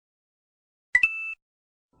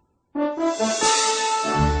And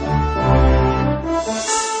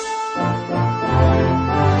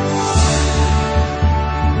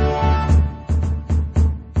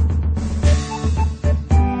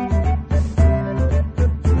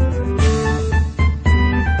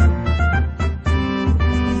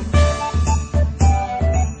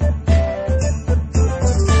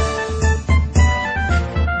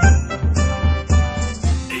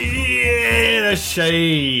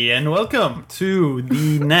welcome to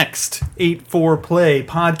the next 8-4 Play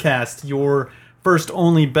podcast, your first,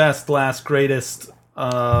 only, best, last, greatest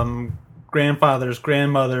grandfathers,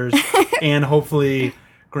 grandmothers, and hopefully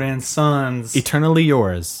grandsons eternally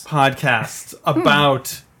yours podcast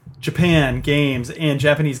about Japan games and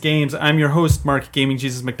Japanese games. I'm your host, Mark Gaming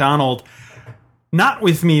Jesus McDonald. Not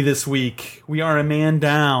with me this week, we are a man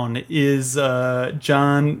down, is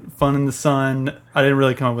John Fun in the Sun. I didn't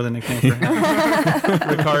really come up with a nickname for him.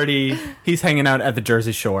 Riccardi. He's hanging out at the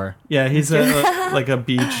Jersey Shore. Yeah, he's at like a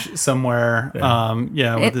beach somewhere.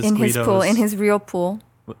 With his in Guidos. his pool, in his real pool.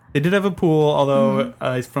 They did have a pool, although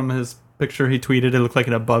from his picture he tweeted, it looked like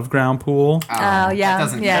an above ground pool.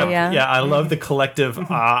 Yeah. I love the collective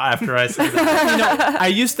after I said that. I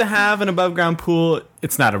used to have an above ground pool.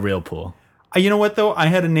 It's not a real pool. You know what, though? I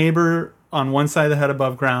had a neighbor on one side that had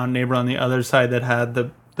above ground, neighbor on the other side that had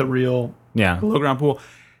the real below ground pool.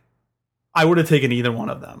 I would have taken either one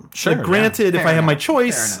of them. Sure. Like, granted, if I had my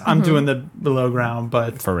choice, Fair enough. I'm doing the below ground,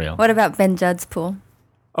 but... For real. What about Ben Judd's pool?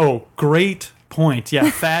 Oh, great point. Yeah,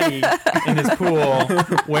 Fatty in his pool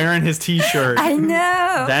wearing his T-shirt. I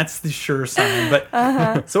know. That's the sure sign.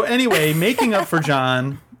 But So anyway, making up for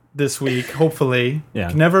John this week, hopefully. Yeah.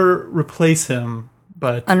 Can never replace him.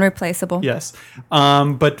 But unreplaceable. Yes.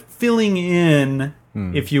 But filling in,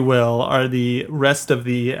 if you will, are the rest of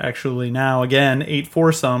the, actually now, again,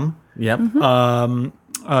 8-foursome. Yep.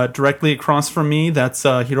 Directly across from me, that's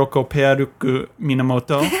Hiroko Pearuku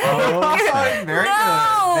Minamoto. Very good.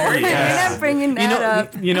 Very You're good. not bringing that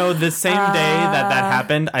up. You know, the same day that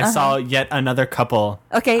happened, I saw yet another couple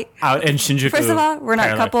Okay. out in Shinjuku. First of all, we're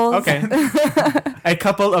not couples. Okay. A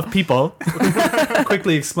couple of people.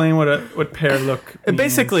 Quickly explain what pair look means.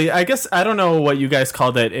 Basically, I guess, I don't know what you guys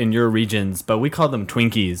called it in your regions, but we call them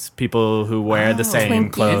Twinkies. People who wear the same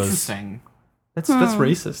Twinkies. clothes. Interesting. That's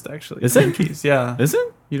racist, actually. Is it? Twinkies, yeah. Is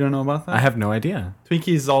it? You don't know about that? I have no idea.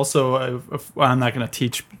 Twinkies also, well, I'm not going to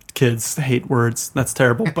teach kids to hate words. That's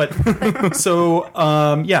terrible. But so,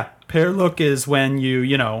 pair look is when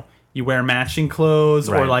you wear matching clothes,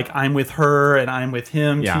 or like I'm with her and I'm with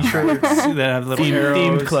him T-shirts that have little arrows.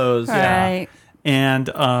 Themed clothes. Right. And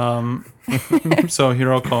so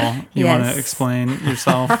Hiroko, you want to explain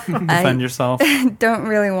yourself, defend yourself? Don't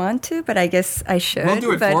really want to, but I guess I should. We'll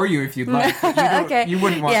do it for you if you'd like. But Okay. You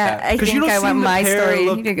wouldn't want Yeah, that. I Because think you don't I seem want the my pair story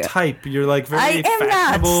look to go. type. You're like very I am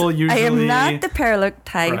fashionable. not. Usually, I am not the paralook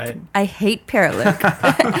type. Right. I hate paralook.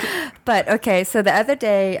 But okay, so the other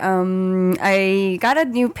day, I got a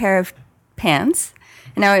new pair of pants,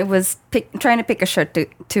 and I was trying to pick a shirt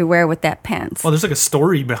to wear with that pants. Well, there's like a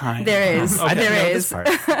story behind There it. is. Okay. There I know is. this part.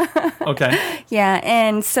 Okay. Yeah,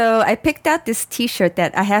 and so I picked out this T-shirt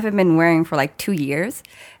that I haven't been wearing for like 2 years.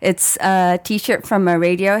 It's a T-shirt from a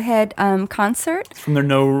Radiohead concert. From their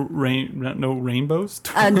no rainbows.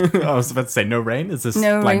 I was about to say, no rain? Is this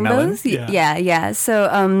No like rainbows? melon? Yeah.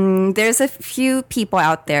 So there's a few people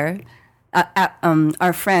out there,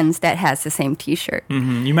 our friends, that has the same T-shirt.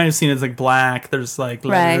 You might have seen it's like black. There's like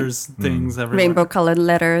letters, things everywhere. Rainbow-colored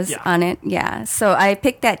letters Yeah. on it. Yeah. So I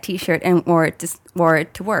picked that T-shirt and wore it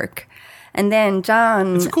to work. And then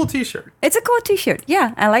John... It's a cool T-shirt. It's a cool T-shirt.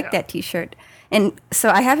 Yeah, I like that T-shirt. And so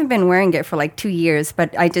I haven't been wearing it for like 2 years,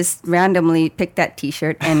 but I just randomly picked that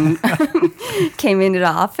T-shirt and came into the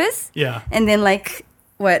office. Yeah. And then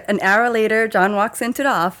an hour later, John walks into the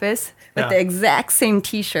office with the exact same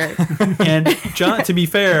T-shirt. And John, to be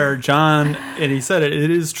fair, John, and he said it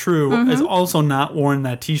is true, has also not worn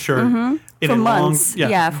that T-shirt in For a months. long...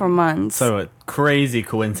 Yeah, for months. So a crazy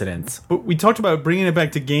coincidence. But we talked about bringing it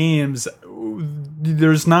back to games.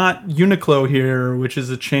 There's not Uniqlo here, which is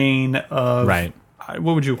a chain of... Right.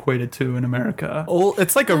 What would you equate it to in America?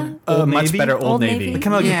 It's like a Old much Navy? better Old Old Navy. Navy?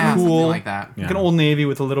 Kind of like Yeah, a cool... something like that. Like an Old Navy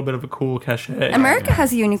with a little bit of a cool cachet. America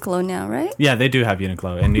has Uniqlo now, right? Yeah, they do have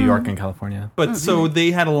Uniqlo in New York and California. But so they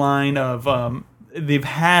had a line of... they've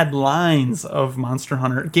had lines of Monster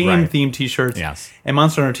Hunter game-themed T-shirts and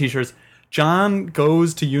Monster Hunter T-shirts. John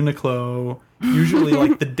goes to Uniqlo usually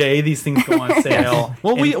like the day these things go on sale.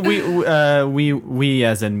 Well, we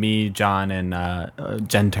as in me, John, and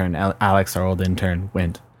Gentern, Alex, our old intern,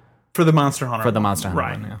 went for the Monster Hunter. For the Monster Hunter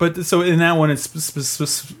right? one, yeah. But so in that one, it's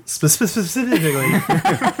specifically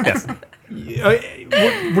yes.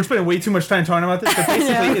 we're spending way too much time talking about this, but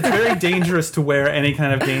basically it's very dangerous to wear any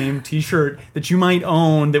kind of game t-shirt that you might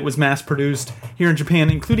own that was mass produced here in Japan,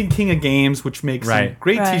 including King of Games, which makes some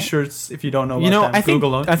great t-shirts. If you don't know about them,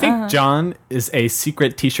 Google them. I think John is a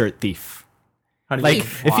secret t-shirt thief. How do you Like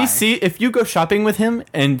if you go shopping with him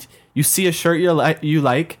and you see a shirt you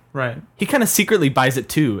like, right? He kind of secretly buys it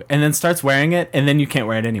too, and then starts wearing it, and then you can't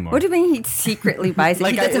wear it anymore. What do you mean he secretly buys it?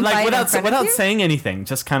 Like, he doesn't buy it without saying anything,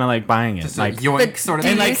 just kind of like buying it, Just like a yoink sort of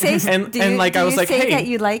Do thing. you say, I was like, hey, that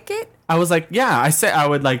you like it? I was like, yeah, I said I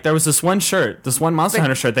would like. There was this one shirt, this one Monster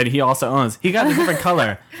Hunter shirt that he also owns. He got a different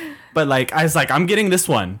color, but like I was like, I'm getting this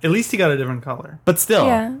one. At least he got a different color. But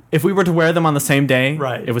still, if we were to wear them on the same day,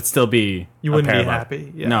 right, it would still be. You wouldn't be parallel.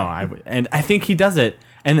 happy. Yeah. No, I would, and I think he does it,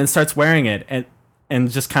 and then starts wearing it,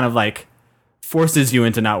 and just kind of like forces you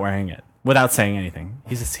into not wearing it without saying anything.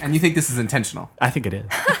 And you think this is intentional? I think it is.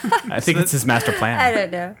 I think it's his master plan. I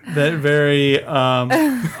don't know. That very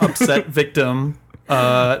upset victim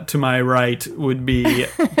to my right would be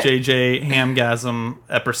JJ Hamgasm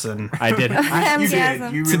Epperson. I did. You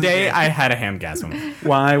did. You really Today did. I had a hamgasm.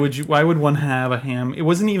 Why would one have a ham? It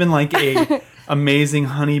wasn't even like a amazing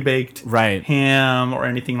honey baked ham or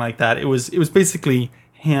anything like that. It was basically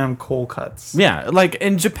ham cold cuts. Yeah, like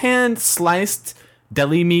in Japan, sliced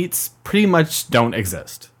deli meats pretty much don't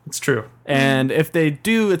exist. It's true. And if they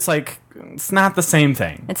do, it's like it's not the same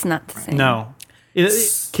thing. It's not the same. No.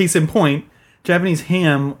 Case in point, Japanese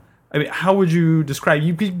ham. I mean, how would you describe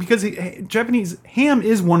you? Because Japanese ham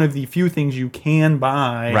is one of the few things you can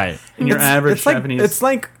buy in your average Japanese. It's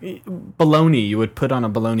like bologna you would put on a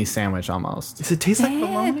bologna sandwich almost. Does it taste like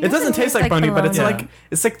bologna? It doesn't taste like bologna, but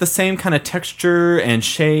it's like the same kind of texture and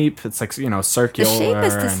shape. It's like circular. The shape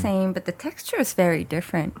is the same, but the texture is very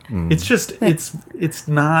different. It's just it's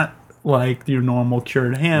not like your normal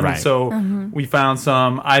cured ham. Right. And so we found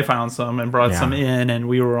some. I found some and brought some in, and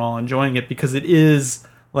we were all enjoying it because it is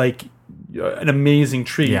like an amazing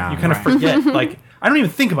treat. You kind of forget. Like I don't even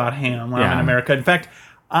think about ham when I'm in America. In fact,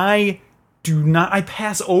 I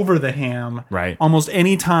pass over the ham almost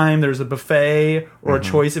any time there's a buffet or a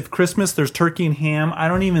choice. If Christmas there's turkey and ham, I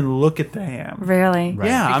don't even look at the ham. Really? Yeah,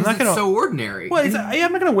 because I'm not gonna. It's so ordinary. Well,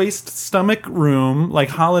 I'm not gonna waste stomach room, like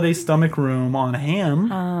holiday stomach room, on ham.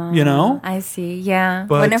 I see. Yeah.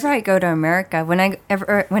 But whenever I go to America,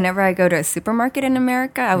 whenever I go to a supermarket in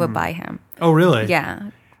America, I would buy ham. Oh, really?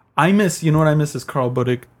 Yeah. I miss. You know what I miss is Carl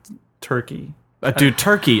Buddig turkey. Dude,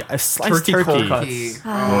 turkey. A sliced turkey cold would cuts. be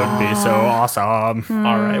so awesome.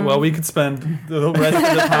 All right. Well, we could spend the rest of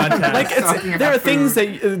the podcast. Like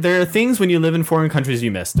there are things when you live in foreign countries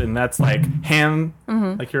you missed, and that's like ham,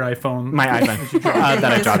 like your iPhone. my iPhone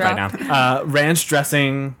that I dropped right now. Ranch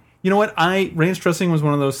dressing. You know what? Ranch dressing was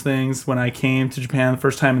one of those things when I came to Japan the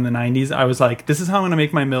first time in the 90s. I was like, this is how I'm going to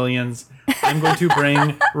make my millions. I'm going to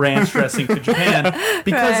bring ranch dressing to Japan.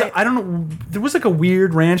 Because, I don't know, there was like a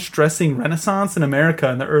weird ranch dressing renaissance in America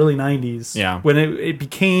in the early 90s. Yeah. When it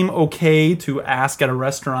became okay to ask at a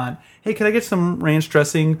restaurant, hey, could I get some ranch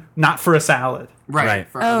dressing? Not for a salad. Right.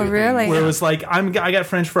 For Oh, other really? things. Where it was like, I got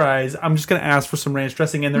French fries. I'm just going to ask for some ranch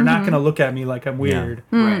dressing, and they're not going to look at me like I'm weird.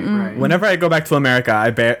 Right. Whenever I go back to America,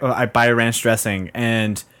 I buy ranch dressing,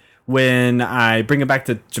 and when I bring it back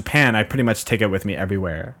to Japan, I pretty much take it with me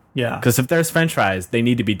everywhere. Yeah. Because if there's French fries, they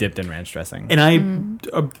need to be dipped in ranch dressing. And I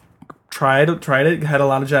tried it, had a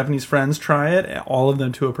lot of Japanese friends try it. And all of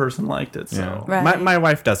them to a person liked it. So My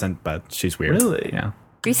wife doesn't, but she's weird. Really? Yeah.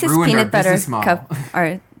 Reese's Ruined our peanut butter business model. cup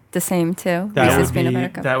are the same too. that Reese's would peanut be butter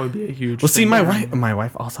cup. that would be a huge. Well, see, thing. my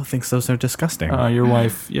wife also thinks those are disgusting. Your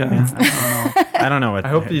wife, I don't know. I don't know what. I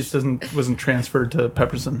hope he wasn't transferred to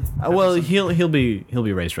Pepperson. Well, he'll be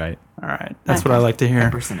raised right. All right, that's what I like to hear.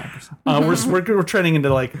 Epperson. We're trending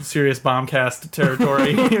into like serious bombcast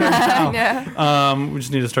territory here now. We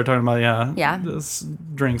just need to start talking about this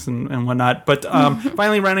drinks and whatnot. But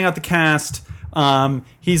finally, rounding out the cast,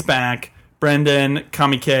 he's back. Brendan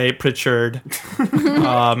Kamike Pritchard.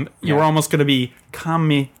 You were almost going to be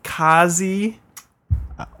kamikaze.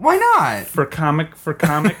 Why not? For comics,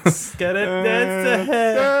 get it?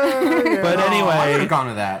 But anyway, I would have gone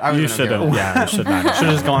with that. You should have. Yeah, you should not. should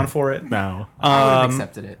have just gone for it. No. I would have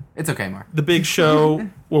accepted it. It's okay, Mark. The big show.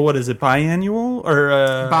 Well, what is it? Biannual or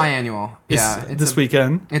Biannual? Yeah, it's this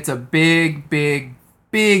weekend. It's a big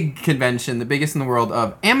convention, the biggest in the world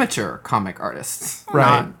of amateur comic artists.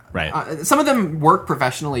 Right. Right. Some of them work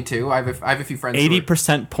professionally too. I have a few friends.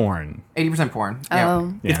 80% porn. 80% porn.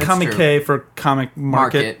 Oh. It's that's Comic true. K for comic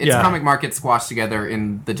market. It's comic market squashed together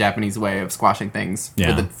in the Japanese way of squashing things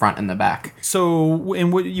with the front and the back. So,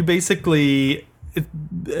 in what you basically,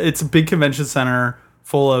 it's a big convention center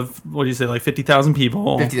full of, what do you say, like 50,000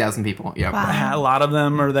 people. 50,000 people. Yeah. Wow. A lot of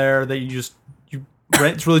them are there that you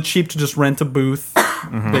rent. It's really cheap to just rent a booth,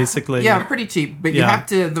 basically. Yeah, pretty cheap. But you Yeah. have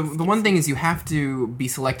to. The one thing is you have to be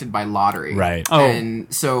selected by lottery. Right. Oh. And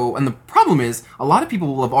the problem is a lot of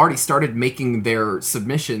people will have already started making their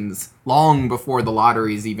submissions long before the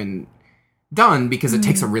lottery is even done because it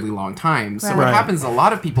takes a really long time. So what Right. happens is a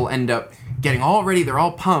lot of people end up getting all ready. They're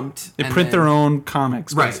all pumped. They and print then- their own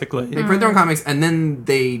comics, Right. basically. They print their own comics, and then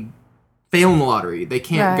they fail in the lottery. They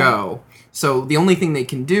can't Right. go. So the only thing they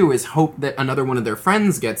can do is hope that another one of their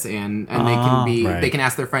friends gets in, and right. they can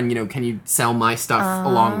ask their friend, can you sell my stuff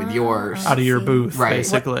along with yours? Out of your see. booth, Right.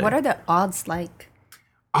 basically. What are the odds like?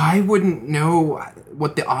 I wouldn't know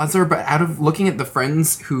what the odds are, but out of looking at the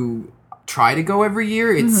friends who try to go every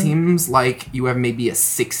year, it seems like you have maybe a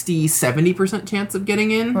 60-70% chance of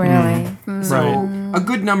getting in. Really? So Right. a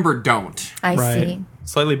good number don't. I Right. see.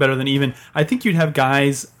 Slightly better than even. I think you'd have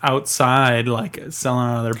guys outside, like, selling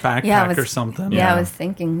out of their backpack Yeah, I was- or something. Yeah, Yeah. I was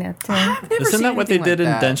thinking that too. I've never Isn't seen that what they anything did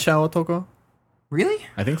like in that. Densha Otoko? Really?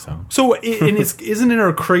 I think so. So, and isn't it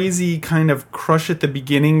a crazy kind of crush at the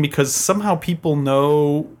beginning because somehow people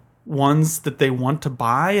know ones that they want to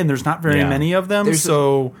buy and there's not very Yeah. many of them,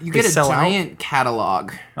 so You they get a sell giant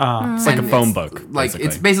catalog. out. It's like a And phone it's- book. Like basically.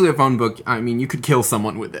 it's basically a phone book. I mean, you could kill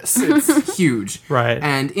someone with this. It's huge. Right.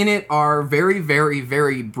 And in it are very, very,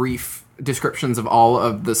 very brief descriptions of all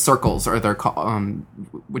of the circles, or they're called,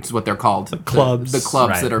 which is what they're called, the clubs. the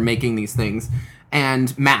clubs Right. that are making these things,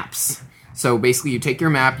 and maps. So basically, you take your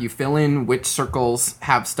map, you fill in which circles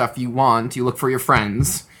have stuff you want, you look for your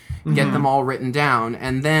friends, get them all written down,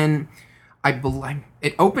 and then I believe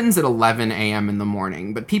it opens at 11 a.m. in the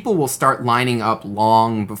morning, but people will start lining up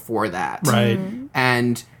long before that. Right.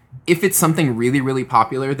 And if it's something really, really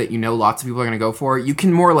popular that lots of people are going to go for, you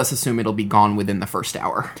can more or less assume it'll be gone within the first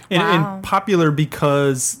hour. And popular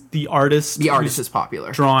because the artist is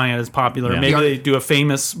popular. drawing it is popular. Yeah. Maybe The they do a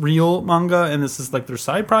famous real manga and this is like their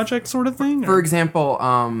side project sort of thing? For example,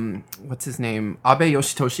 what's his name? Abe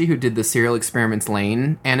Yoshitoshi, who did the Serial Experiments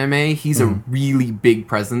Lane anime, he's a really big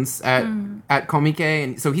presence at Komike,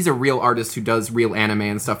 and so he's a real artist who does real anime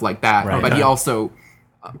and stuff like that. Right. But he Okay. also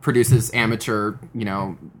produces amateur,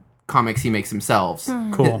 comics he makes himself.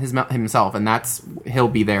 Cool. Himself, and he'll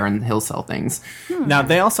be there and he'll sell things. Now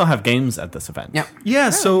they also have games at this event. Yep. Yeah,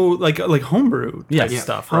 so like homebrew type Yes.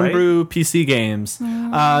 stuff, right? Homebrew PC games.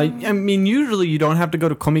 I mean, usually you don't have to go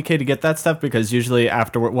to Komike to get that stuff because usually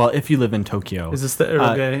afterward, well, if you live in Tokyo, Is this the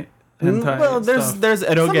eroge hentai well, stuff? there's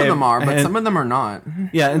eroge. Some of them are, but and- some of them are not.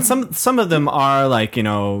 yeah, and some of them are like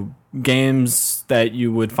games that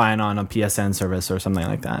you would find on a PSN service or something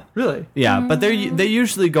like that. Really? Yeah, but they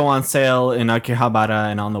usually go on sale in Akihabara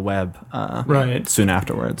and on the web Right. soon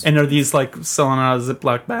afterwards. And are these like selling out a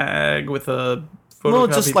Ziploc bag with a well,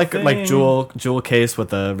 just photocopied like thing? jewel case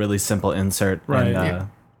with a really simple insert. Right. And,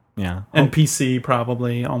 yeah. And PC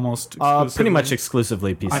probably almost Pretty exclusively. much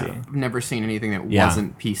exclusively PC. I've never seen anything that Yeah.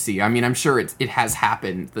 wasn't PC. I mean, I'm sure it has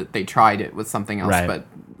happened that they tried it with something else, Right. but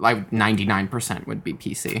like 99% would be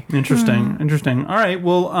PC. Interesting. All right.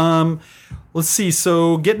 Well, let's see.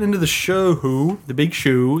 So getting into the show, the big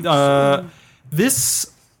show.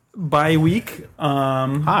 This bi-week,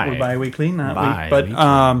 or bi-weekly, not week,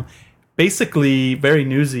 but basically very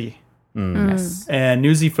newsy. Yes. And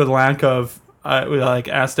newsy for the lack of. We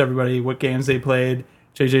asked everybody what games they played.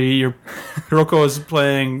 JJ, Hiroko is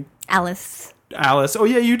playing Alice. Alice. Oh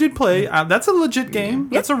yeah, you did play. That's a legit game.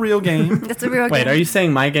 That's a real game. That's a real Wait, game. are you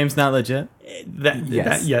saying my game's not legit?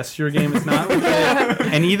 Yes, your game is not legit,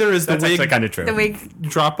 and neither is the That's wig. actually kind of true. The wig.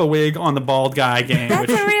 Drop a wig on the bald guy game.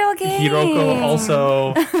 That's which a real game. Hiroko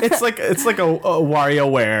also. It's like a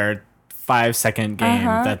WarioWare 5-second game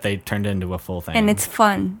that they turned into a full thing. And it's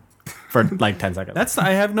fun. for like 10 seconds. That's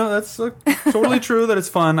totally true that it's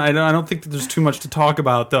fun. I don't think that there's too much to talk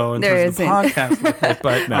about though in There terms of the isn't. podcast with it.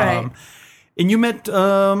 But Right. and you met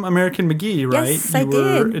American McGee, right? Yes, you I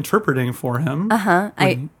were did. interpreting for him.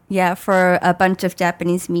 For a bunch of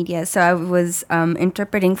Japanese media. So I was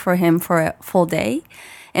interpreting for him for a full day,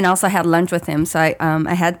 and also had lunch with him. So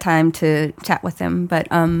I had time to chat with him. But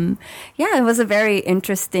it was a very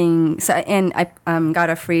interesting. So and I got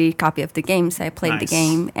a free copy of the game, so I played the Nice.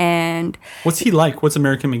 game. And What's he like? What's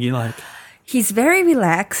American McGee like? he's very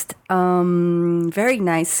relaxed, very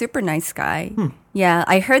nice, super nice guy. Yeah,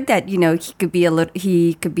 I heard that he could be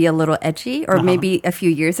a little edgy, or maybe a few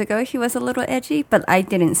years ago he was a little edgy, but I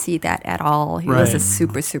didn't see that at all. He was a Right.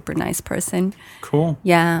 super super nice person. Cool.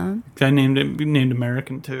 Yeah, Guy named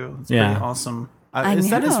American too. It's Yeah. pretty awesome. Is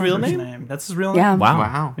that his know. real His name? That's his real yeah. name. Wow.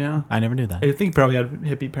 Wow. Yeah. I never knew that. I think he probably had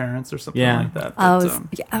hippie parents or something Yeah. like that. I but, was,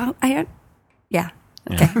 yeah,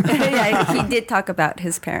 Okay. Yeah, he did talk about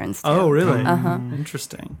his parents. Too. Oh, really?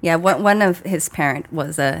 Interesting. Yeah, one of his parent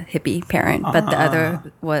was a hippie parent, but the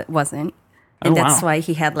other wasn't. And that's why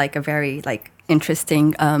he had like a very like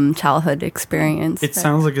interesting childhood experience. It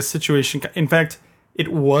sounds like a situation. In fact,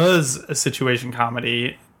 it was a situation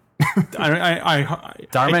comedy.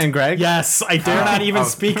 Dharma and Greg? Yes, I dare not even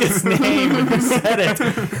speak his name when you said it.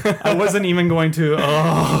 I wasn't even going to.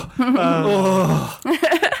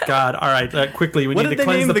 God! All right, quickly. We What need did to they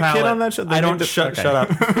cleanse name the the palate. kid on that show? They I don't. named it- Shut okay. up.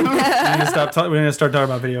 We're going to start talking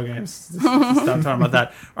about video games. Stop talking about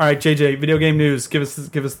that. All right, JJ. Video game news. Give us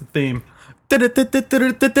the theme.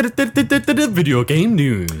 Video game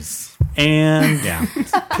news. And Yeah.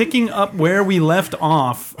 picking up where we left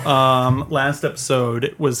off last episode,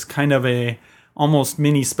 it was kind of a almost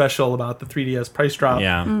mini special about the 3DS price drop.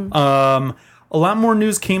 Yeah. A lot more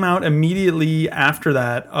news came out immediately after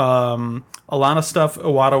that. A lot of stuff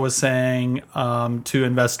Iwata was saying to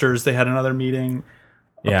investors. They had another meeting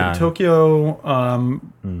up in Tokyo.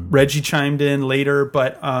 Reggie chimed in later,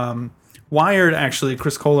 but Wired, actually,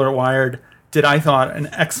 Chris Kohler at Wired did, I thought, an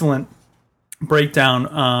excellent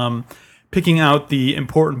breakdown, picking out the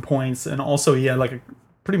important points, and also he had like a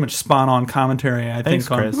pretty much spot on commentary, I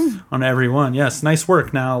think, on everyone. Yes, nice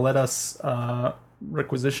work. Now let us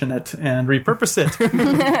requisition it and repurpose it.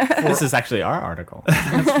 This is actually our article.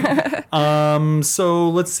 So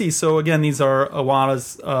let's see. So again, these are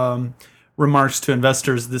Iwata's remarks to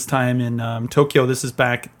investors this time in Tokyo. This is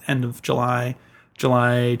back end of July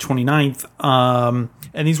 29th.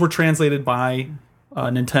 And these were translated by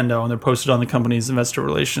Nintendo, and they're posted on the company's investor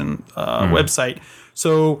relation website.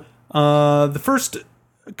 So the first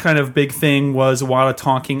kind of big thing was Iwata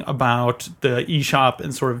talking about the eShop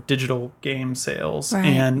and sort of digital game sales. Right.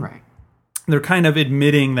 And they're kind of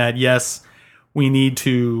admitting that, yes, we need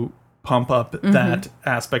to pump up that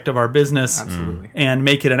aspect of our business. Absolutely. And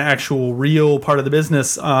make it an actual real part of the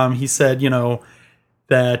business. He said,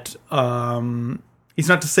 that he's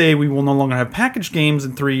not to say we will no longer have packaged games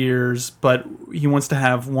in 3 years, but he wants to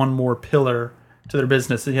have one more pillar to their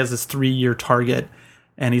business. He has this 3-year target,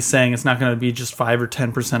 and he's saying it's not going to be just 5 or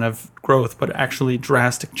 10% of growth, but actually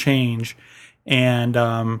drastic change. And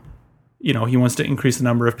he wants to increase the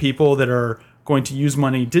number of people that are going to use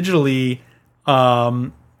money digitally.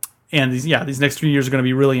 And these next 3 years are going to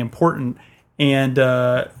be really important. And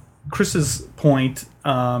Chris's point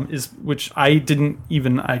is, which I didn't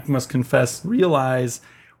even, I must confess, realize,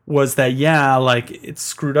 was that it's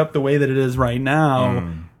screwed up the way that it is right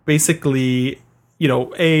now. Basically,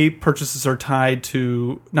 purchases are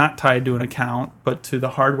not tied to an account, but to the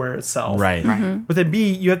hardware itself. Right. But then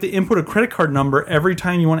B, you have to input a credit card number every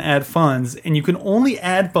time you want to add funds, and you can only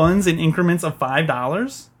add funds in increments of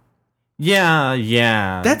 $5.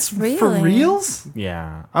 Yeah. That's for Really? reals?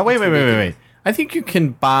 Yeah. Oh, wait. I think you can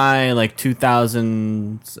buy like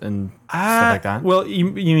 2,000s and stuff like that. Well, you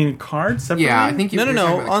mean cards separately? Yeah, I think you No. you're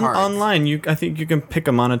talking about the cards. Online, I think you can pick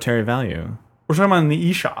a monetary value. We're talking about in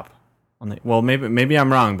the eShop. Well, maybe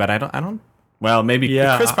I'm wrong, but I don't. Well, maybe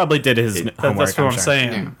Chris probably did his homework. That's what I'm sure.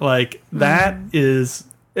 saying. Yeah. Like, that is...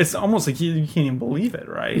 It's almost like you can't even believe it,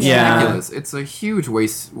 right? It's Yeah. ridiculous. It's a huge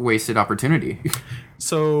wasted opportunity.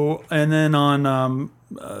 So, and then on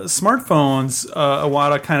smartphones,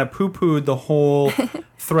 Iwata kind of poo-pooed the whole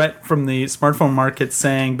threat from the smartphone market,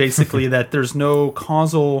 saying basically that there's no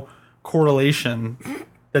causal correlation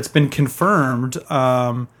that's been confirmed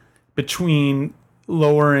between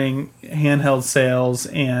lowering handheld sales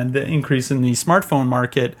and the increase in the smartphone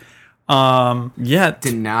market. Yet.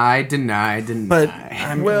 Deny. But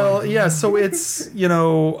So it's,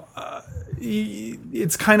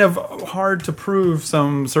 it's kind of hard to prove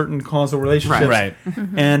some certain causal relationships. Right.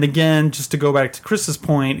 And again, just to go back to Chris's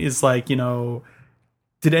point, is like,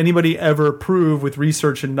 did anybody ever prove with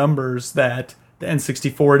research and numbers that the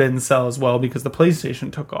N64 didn't sell as well because the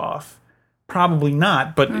PlayStation took off? Probably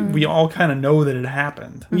not, but we all kind of know that it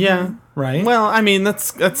happened. Yeah. Right? Well, I mean,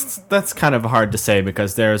 that's kind of hard to say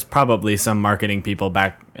because there's probably some marketing people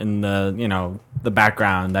back in the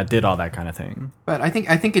background that did all that kind of thing. But I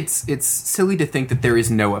think it's silly to think that there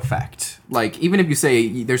is no effect. Like, even if you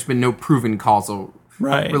say there's been no proven causal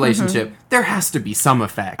relationship, there has to be some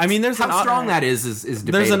effect. I mean, there's how strong that is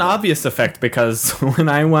debatable. There's an obvious effect because when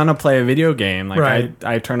I want to play a video game, like Right.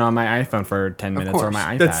 I turn on my iPhone for 10 minutes or course.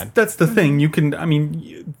 my iPad. That's the thing. You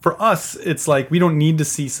can, for us, it's like we don't need to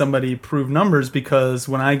see somebody prove numbers, because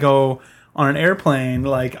when I go on an airplane,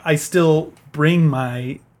 like, I still bring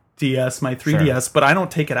my DS, my 3DS, but I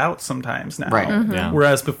don't take it out sometimes now. Right. Yeah.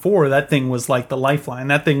 Whereas before, that thing was like the lifeline.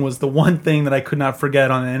 That thing was the one thing that I could not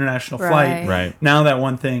forget on an international flight. Right. Now that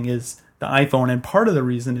one thing is the iPhone, and part of the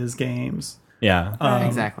reason is games. Yeah.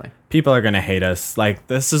 Exactly. People are going to hate us. Like,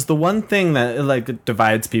 this is the one thing that, like,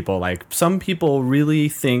 divides people. Like, some people really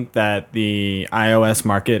think that the iOS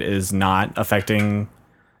market is not affecting,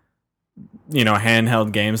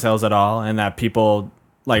 handheld game sales at all, and that people,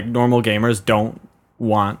 like, normal gamers don't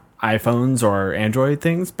want iPhones or Android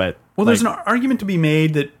things, but... Well, there's an argument to be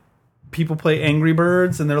made that people play Angry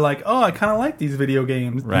Birds and they're like, oh, I kind of like these video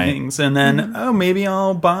games things. And then, maybe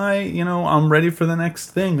I'll buy, I'm ready for the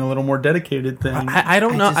next thing, a little more dedicated thing. I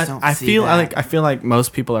don't know. I feel that. I feel like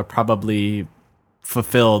most people are probably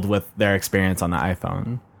fulfilled with their experience on the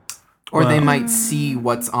iPhone. Or they might see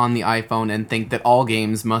what's on the iPhone and think that all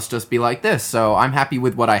games must just be like this. So I'm happy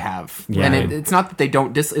with what I have. Yeah. And it's not that they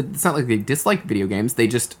don't it's not like they dislike video games.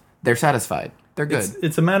 They're satisfied. They're good.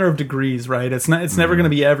 It's a matter of degrees, right? It's never going to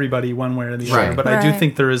be everybody one way or the other. But I do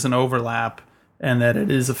think there is an overlap, and that it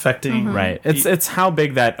is affecting. Right. It's how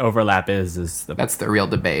big that overlap is that's the real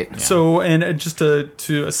debate. Yeah. So, and just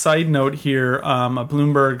to a side note here, a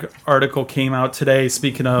Bloomberg article came out today.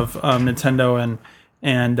 Speaking of Nintendo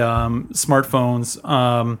and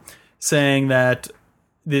smartphones, saying that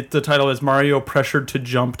the title is Mario pressured to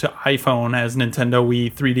jump to iPhone as Nintendo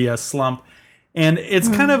Wii 3DS slump. And it's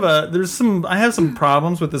kind of I have some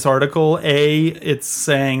problems with this article. It's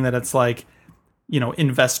saying that it's like,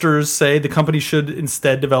 investors say the company should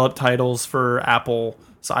instead develop titles for Apple's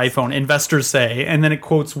iPhone. Investors say, and then it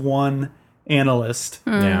quotes one analyst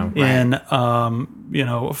in,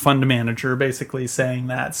 a fund manager basically saying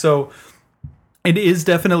that. So it is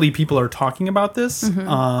definitely people are talking about this.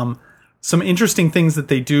 Some interesting things that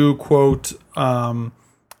they do quote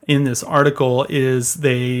in this article is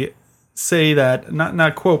they say that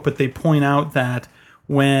not quote, but they point out that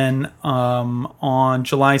when on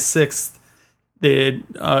July 6th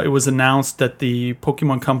it was announced that the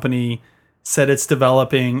Pokemon company said it's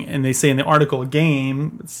developing, and they say in the article a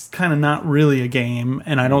game. It's kind of not really a game,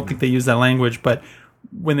 and I don't think they use that language, but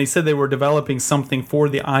when they said they were developing something for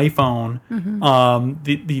the iPhone,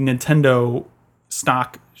 the Nintendo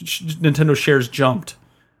Nintendo shares jumped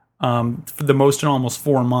for the most in almost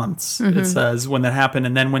 4 months, it says, when that happened.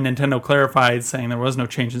 And then when Nintendo clarified, saying there was no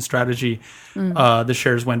change in strategy, the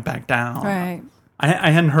shares went back down. Right.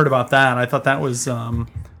 I hadn't heard about that. I thought that was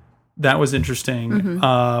interesting.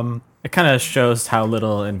 It kind of shows how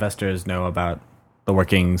little investors know about the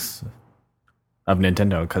workings of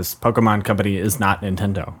Nintendo, because Pokemon Company is not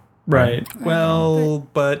Nintendo. Right. Well,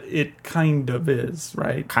 but it kind of is,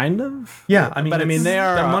 right? Kind of? Yeah. They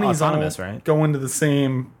are their money's autonomous, all right? going to the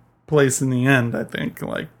same place in the end, I think.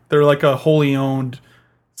 Like, they're like a wholly owned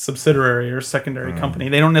subsidiary or secondary company.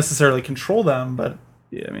 They don't necessarily control them, but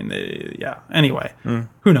anyway,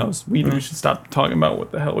 who knows? We should stop talking about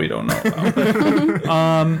what the hell we don't know about.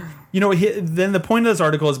 Then the point of this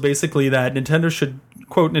article is basically that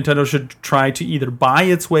Nintendo should try to either buy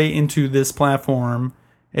its way into this platform,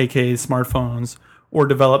 aka smartphones, or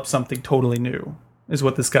develop something totally new, is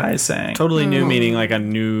what this guy is saying. Totally new meaning like a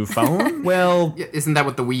new phone? Well, isn't that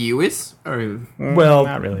what the Wii U is? Well,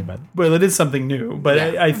 not really, but it is something new.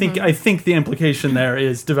 But Yeah. I think the implication there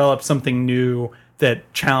is develop something new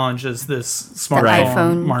that challenges this smartphone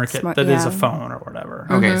iPhone market that is a phone or whatever.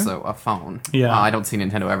 Okay, so a phone. Yeah. I don't see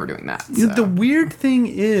Nintendo ever doing that. The weird thing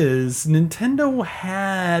is Nintendo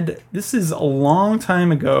had, this is a long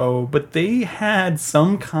time ago, but they had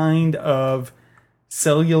some kind of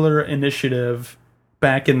cellular initiative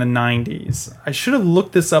back in the 90s. I should have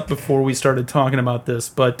looked this up before we started talking about this,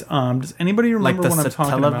 but does anybody remember what I'm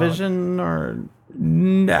talking about? television or...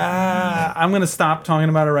 Nah, I'm going to stop talking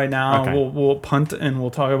about it right now. Okay. We'll punt and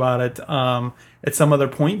we'll talk about it at some other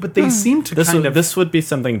point, but they seem to This would be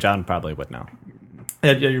something John probably would know.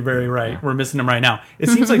 Yeah, you're very right. We're missing them right now. It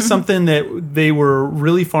seems like something that they were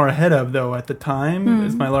really far ahead of, though, at the time,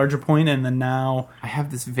 is my larger point, and then now... I have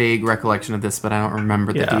this vague recollection of this, but I don't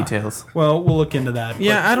remember the details. Well, we'll look into that.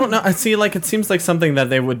 Yeah, I don't know. I see, it seems like something that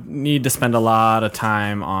they would need to spend a lot of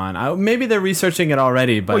time on. Maybe they're researching it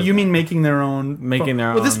already, but... Well, you mean making their own...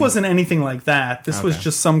 Well, this wasn't anything like that. This was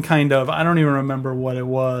just some kind of... I don't even remember what it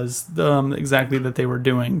was exactly that they were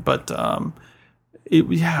doing, but it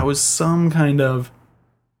was some kind of...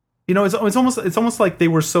 it's almost like they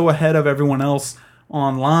were so ahead of everyone else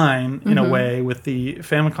online in a way with the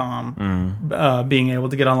Famicom being able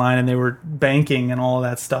to get online, and they were banking and all of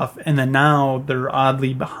that stuff, and then now they're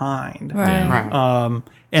oddly behind. Right.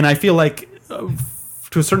 And I feel like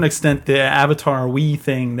to a certain extent the Avatar Wii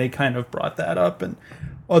thing, they kind of brought that up, and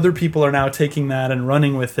other people are now taking that and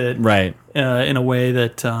running with it in a way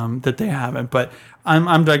that that they haven't. But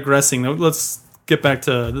I'm digressing. Let's get back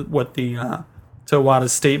to what the to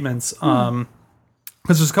Iwata's statements.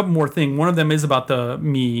 Because there's a couple more things. One of them is about the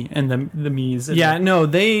Me and the Mii's. Yeah, no,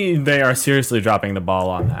 they are seriously dropping the ball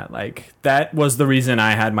on that. Like, that was the reason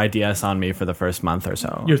I had my DS on me for the first month or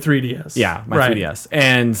so. Your 3DS. Yeah, my 3DS.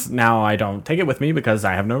 And now I don't take it with me because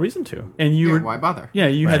I have no reason to. And you why bother? Yeah,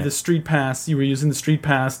 you had the Street Pass. You were using the Street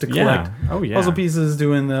Pass to collect puzzle pieces,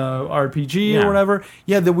 doing the RPG or whatever.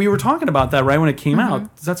 Yeah, we were talking about that right when it came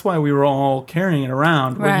out. That's why we were all carrying it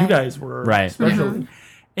around. Right. Well, you guys were, especially. Mm-hmm.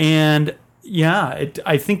 And yeah,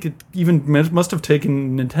 I think it even must have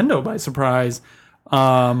taken Nintendo by surprise.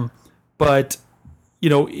 But, you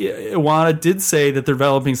know, Iwata did say that they're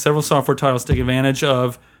developing several software titles to take advantage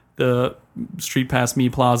of the Street Pass Mi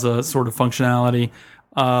Plaza sort of functionality.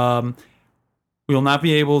 We will not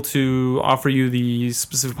be able to offer you the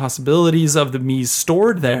specific possibilities of the Mii's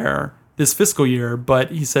stored there this fiscal year, but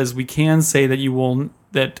he says we can say that you will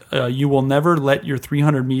never let your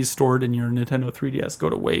 300 Mii's stored in your Nintendo 3DS go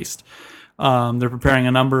to waste. They're preparing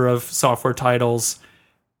a number of software titles,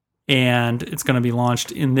 and it's going to be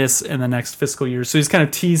launched in this and the next fiscal year. So he's kind of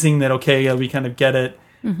teasing that, okay, we kind of get it,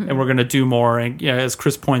 and we're going to do more. And as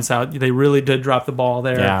Chris points out, they really did drop the ball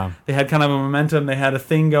there. Yeah. They had kind of a momentum. They had a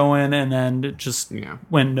thing going, and then it just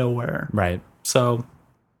went nowhere. Right. So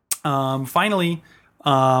finally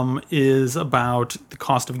is about the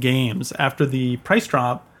cost of games. After the price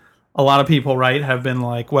drop, a lot of people, have been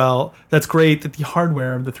like, well, that's great that the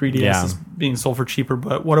hardware of the 3DS is being sold for cheaper,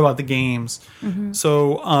 but what about the games?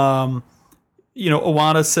 So,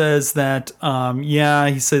 Iwata says that,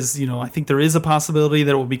 he says, I think there is a possibility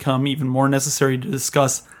that it will become even more necessary to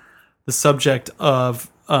discuss the subject of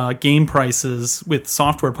game prices with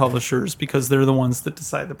software publishers because they're the ones that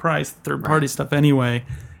decide the price, third-party stuff anyway.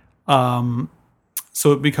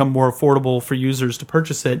 So it become more affordable for users to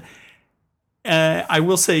purchase it. I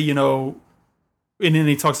will say, and then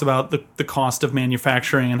he talks about the cost of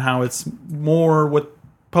manufacturing and how it's more what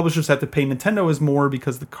publishers have to pay Nintendo is more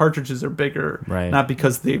because the cartridges are bigger, not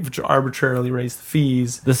because they've arbitrarily raised the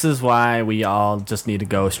fees. This is why we all just need to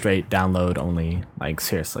go straight download only. Like,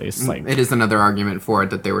 seriously. It's like, it is another argument for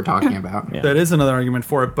it that they were talking about. That is another argument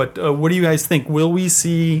for it. But what do you guys think? Will we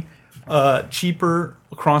see cheaper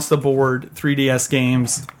across the board 3DS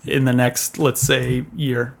games in the next, let's say,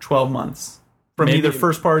 year, 12 months? From either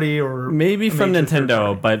first party or... Maybe from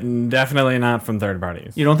Nintendo, but definitely not from third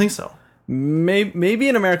parties. You don't think so? Maybe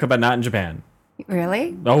in America, but not in Japan.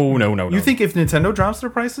 Really? Oh, no. You think if Nintendo drops their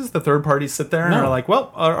prices, the third parties sit there and are like,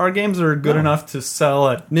 well, our games are good enough to sell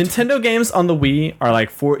at... Nintendo games on the Wii are like,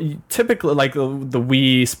 typically, like the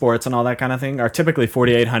Wii Sports and all that kind of thing, are typically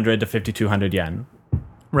 4,800 to 5,200 yen.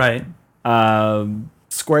 Right.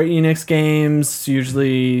 Square Enix games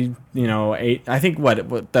usually, I think what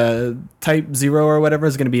the Type 0 or whatever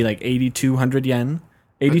is going to be like 8,200 yen,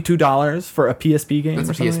 $82 for a PSP game.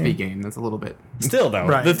 That's a PSP game. That's a little bit. Still though,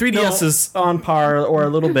 the 3DS is on par or a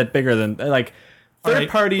little bit bigger than like third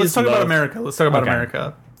parties. Let's talk about America.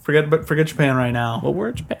 America. Forget Japan right now. Well, we're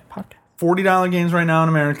a Japan podcast. $40 games right now in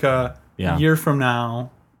America. A year from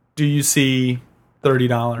now, do you see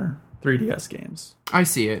 $30 3DS games? I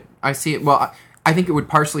see it. Well, I think it would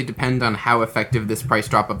partially depend on how effective this price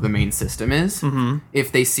drop of the main system is.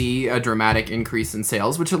 If they see a dramatic increase in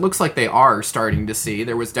sales, which it looks like they are starting to see,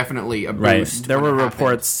 there was definitely a boost. There were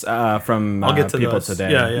reports from I'll get to people those today.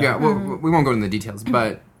 Yeah. Well, we won't go into the details,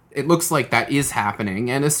 but it looks like that is happening.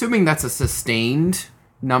 And assuming that's a sustained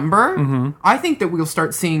number, I think that we'll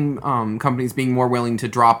start seeing companies being more willing to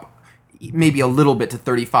drop maybe a little bit to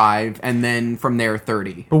 35 and then from there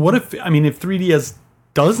 30. But what if 3DS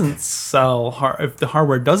doesn't sell, if the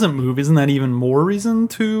hardware doesn't move, isn't that even more reason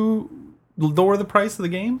to lower the price of the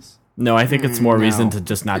games? No, I think it's more reason to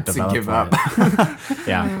just not develop. Give up.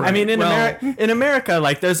 Yeah, I mean, in America,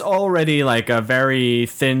 like there's already like a very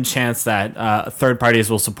thin chance that third parties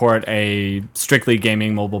will support a strictly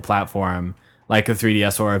gaming mobile platform like a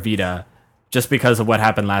 3DS or a Vita, just because of what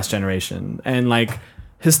happened last generation. And like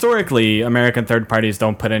historically, American third parties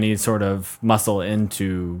don't put any sort of muscle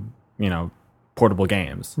into portable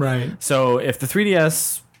games. Right. So if the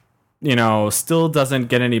 3DS, still doesn't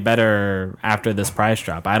get any better after this price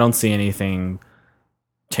drop, I don't see anything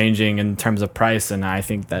changing in terms of price, and I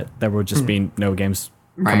think that there will just be no games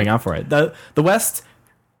coming out for it. The West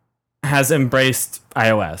has embraced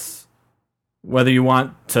iOS, whether you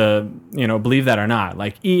want to, believe that or not.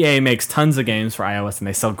 Like EA makes tons of games for iOS, and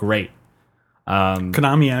they sell great.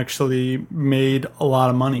 Konami actually made a lot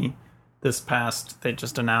of money they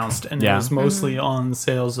just announced, and it was mostly on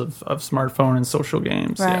sales of smartphone and social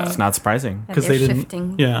games. Right. Yeah. It's not surprising because they didn't.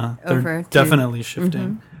 Shifting they're definitely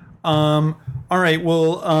shifting. All right.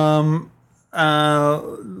 Well,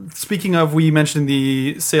 speaking of, we mentioned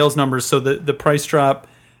the sales numbers. So the price drop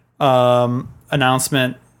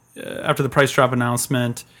announcement, after the price drop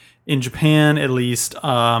announcement in Japan, at least,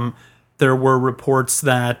 there were reports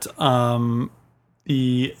that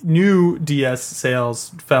the new DS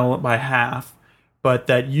sales fell by half, but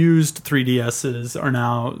that used 3DSs are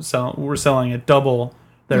now we're selling at double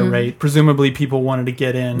their rate. Presumably, people wanted to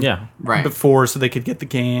get in before so they could get the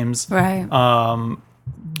games. Right.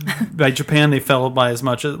 By Japan, they fell by as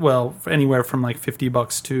much as anywhere from like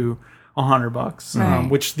 $50 to $100, Right.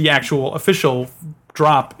 which the actual official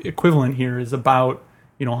drop equivalent here is about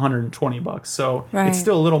 $120. So it's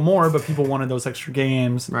still a little more, but people wanted those extra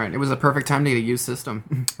games. Right. It was a perfect time to get a used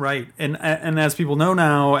system. Right. And as people know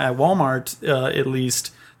now, at Walmart, at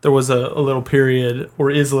least, there was a little period, or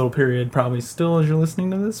is a little period, probably still as you're listening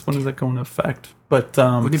to this. When does that go into effect? But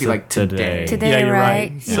Would it be like today? Today, Yeah, you're right?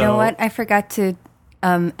 right. You So- know what? I forgot to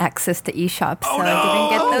access the eShop, so I didn't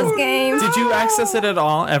get those games. Did you access it at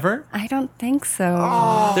all ever? I don't think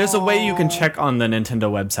so. There's a way you can check on the Nintendo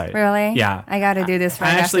website. Really? Yeah. I got to do this right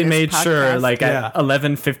I after actually this made sure, podcast. like at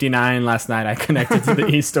 11:59 last night, I connected to the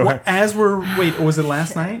e-store. was it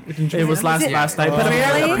last night? It was last night, but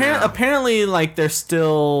Really? apparently, like they're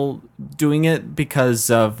still doing it because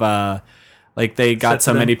of like they got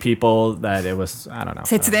so many people that it was, I don't know.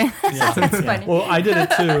 Say today. That's funny. Well, I did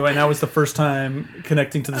it too, and that was the first time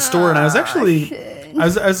connecting to the store, and I was actually, I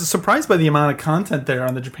was surprised by the amount of content there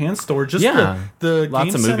on the Japan store. Just the Lots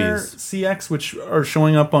Game of Center movies. CX, which are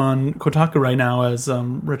showing up on Kotaku right now as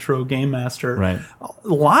Retro Game Master. Right. A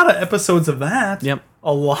lot of episodes of that. Yep.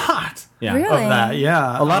 A lot Yeah. Really? of that.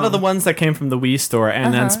 Yeah. A lot of the ones that came from the Wii store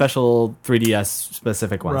and then special 3DS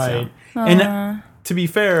specific ones. Right. Yeah. And to be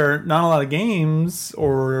fair, not a lot of games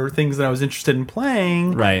or things that I was interested in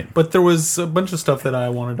playing. Right. But there was a bunch of stuff that I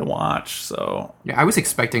wanted to watch. So Yeah, I was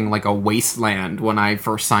expecting like a wasteland when I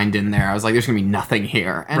first signed in there. I was like, there's going to be nothing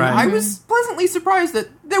here. And Right. I was pleasantly surprised that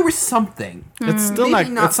there was something. It's still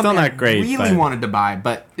Maybe not. It's still something I not great. really but- wanted to buy,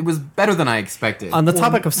 but it was better than I expected. On the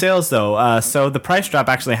topic of sales, though, so the price drop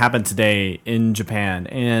actually happened today in Japan,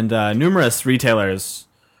 and numerous retailers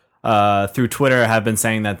through Twitter have been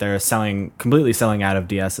saying that they're completely selling out of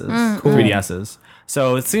DSs, 3DSs.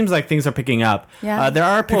 So it seems like things are picking up. Yeah. There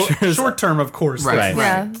are pictures. short term, of course. Right. That's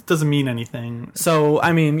Yeah. It doesn't mean anything. So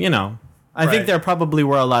I mean, I Right. think there probably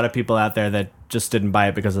were a lot of people out there that just didn't buy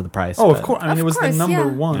it because of the price. Oh, but- of course. I mean, Of it was course, the number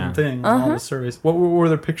yeah. one Yeah. thing in all the surveys. What were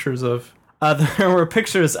there pictures of? There were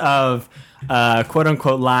pictures of quote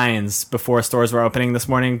unquote lines before stores were opening this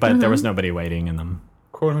morning, but there was nobody waiting in them.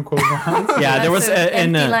 Quote unquote lines? Yeah, there was So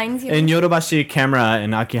empty lines, you in mean? Yodobashi Camera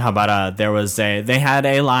in Akihabara. They had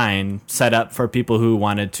a line set up for people who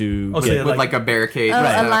wanted to Oh, so get- they had with like a barricade.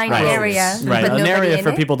 A line right. area. right, But an nobody area in for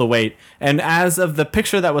it? people to wait. And as of the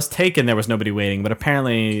picture that was taken, there was nobody waiting. But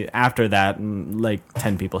apparently, after that, like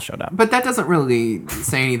 10 people showed up. But that doesn't really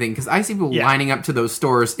say anything because I see people Yeah. lining up to those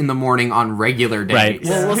stores in the morning on regular days. Right.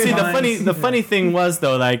 Well, see, Lines. the funny thing was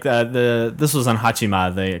though, like this was on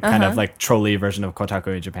Hachima, the kind of like trolley version of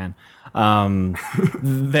Kotaku in Japan.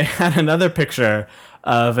 They had another picture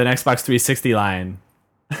of an Xbox 360 line,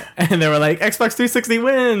 and they were like, "Xbox 360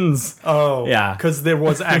 wins." Oh, Yeah. because there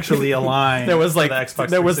was actually a line. There was for like the Xbox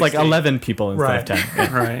there was like 360. 11 people instead Right. of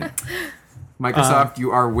 10. Yeah. Right. Microsoft,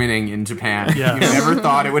 you are winning in Japan. Yeah. You never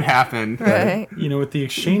thought it would happen. Right. With the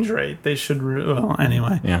exchange rate, they should. Well,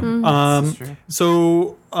 anyway. Yeah. That's true.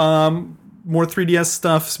 So, more 3DS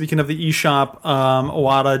stuff. Speaking of the eShop,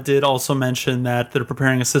 Iwata did also mention that they're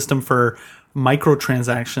preparing a system for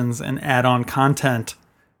microtransactions and add-on content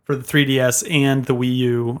for the 3DS and the Wii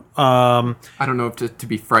U. I don't know if to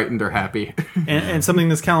be frightened or happy. And something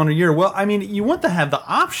this calendar year. Well, I mean, you want to have the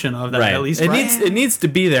option of that Right. at least. It right? needs to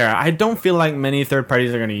be there. I don't feel like many third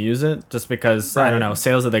parties are going to use it just because I Right. don't know,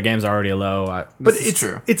 sales of their games are already low. But This is it's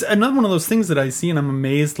true. It's another one of those things that I see and I'm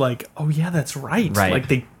amazed. Like, oh yeah, that's right. Right. Like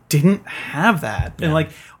they didn't have that. And like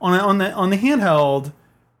on the handheld.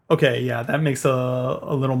 Okay, yeah, that makes a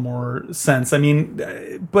little more sense. I mean,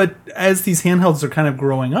 but as these handhelds are kind of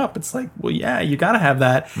growing up, it's like, well, yeah, you got to have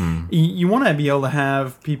that. You want to be able to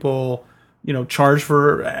have people, charge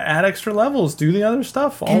for add extra levels, do the other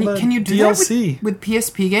stuff, all the Can you do DLC. that with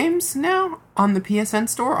PSP games now on the PSN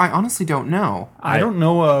store? I honestly don't know. I don't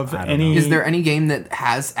know of I don't any. know. Is there any game that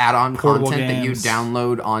has add-on Portable content that you games.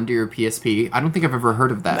 download onto your PSP? I don't think I've ever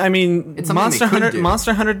heard of that. I mean, It's something Monster they could Hunter do.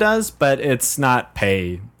 Monster Hunter does, but it's not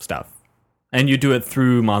pay stuff. And you do it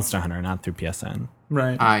through Monster Hunter, not through PSN.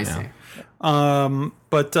 Right. I see.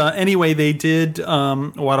 But anyway, they did.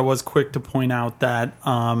 Iwata was quick to point out that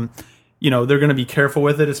they're going to be careful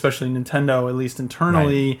with it, especially Nintendo, at least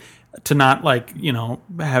internally, to not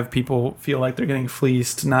have people feel like they're getting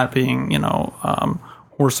fleeced, not being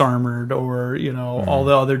horse armored, or all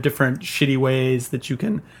the other different shitty ways that you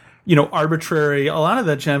can arbitrary. A lot of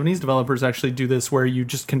the Japanese developers actually do this, where you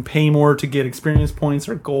just can pay more to get experience points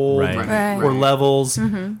or gold or levels.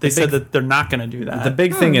 They said that they're not going to do that. The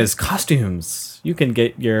big thing is costumes. You can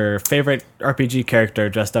get your favorite RPG character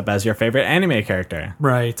dressed up as your favorite anime character.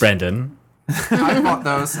 Right. Brendan. I bought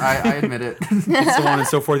those. I admit it. And so on and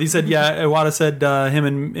so forth. He said, Iwata said him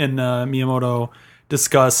and Miyamoto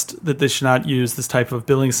discussed that they should not use this type of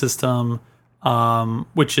billing system,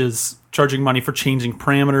 which is charging money for changing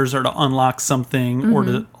parameters or to unlock something or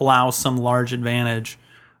to allow some large advantage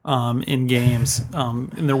in games.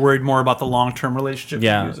 And they're worried more about the long-term relationship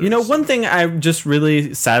with users. One thing I just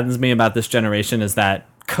really saddens me about this generation is that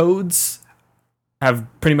codes have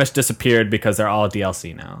pretty much disappeared because they're all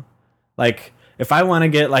DLC now. Like, if I want to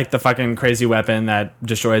get like the fucking crazy weapon that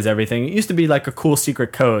destroys everything, it used to be like a cool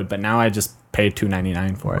secret code, but now I just pay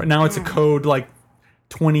 $2.99 for it. Now it's a code, like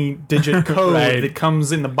 20-digit code that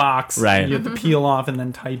comes in the box. Right. You have to peel off and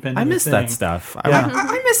then type in. I miss that stuff.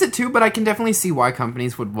 I miss it too, but I can definitely see why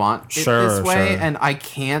companies would want it this way, and I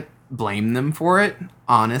can't blame them for it,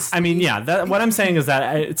 honestly. I mean, what I'm saying is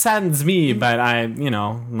that it saddens me, but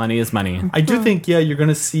money is money. I do think, you're going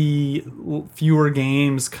to see fewer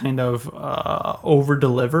games kind of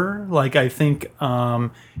over-deliver. Like, I think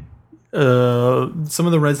some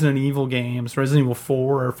of the Resident Evil games, Resident Evil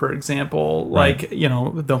 4, for example,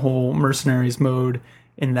 the whole Mercenaries mode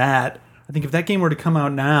in that, I think if that game were to come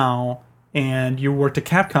out now, and you worked at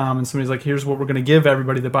Capcom and somebody's like, here's what we're going to give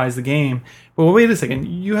everybody that buys the game. But wait a second,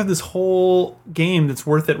 you have this whole game that's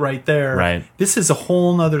worth it right there. Right. This is a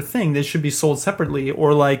whole nother thing. This should be sold separately.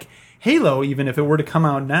 Or like Halo, even if it were to come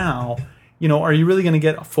out now, are you really going to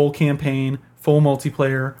get a full campaign, full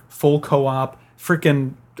multiplayer, full co-op,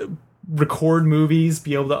 freaking record movies,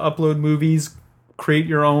 be able to upload movies, create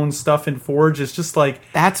your own stuff in Forge? It's just like,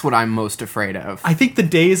 that's what I'm most afraid of. I think the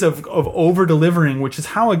days of over delivering, which is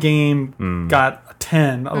how a game got a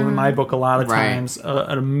 10 in my book a lot of times,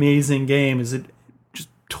 an amazing game, is it just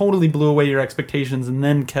totally blew away your expectations and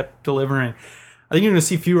then kept delivering. I think you're going to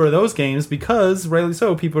see fewer of those games because, rightly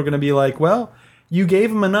so, people are going to be like, well, you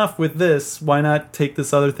gave them enough with this, why not take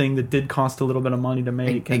this other thing that did cost a little bit of money to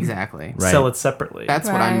make and sell it separately? That's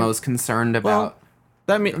what I'm most concerned about.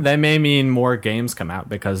 That may mean more games come out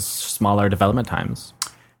because smaller development times.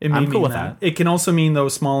 I'm cool with that. It can also mean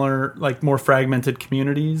those smaller, like more fragmented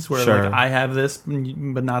communities where like I have this,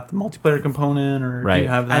 but not the multiplayer component, or you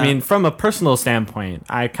have that. I mean, from a personal standpoint,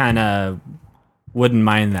 I kind of wouldn't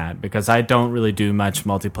mind that because I don't really do much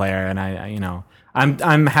multiplayer, and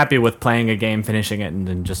I'm happy with playing a game, finishing it, and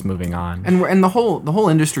then just moving on. And the whole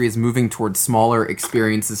industry is moving towards smaller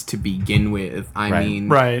experiences to begin with. I mean,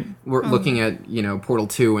 we're looking at Portal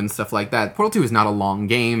 2 and stuff like that. Portal 2 is not a long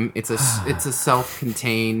game. It's a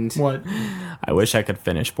self-contained. What? I wish I could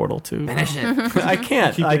finish Portal 2. Finish it. I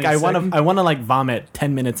can't. Like I want to like vomit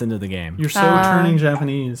 10 minutes into the game. You're so turning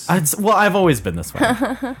Japanese. I've always been this way.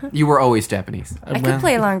 You were always Japanese. I could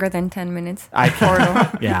play longer than 10 minutes.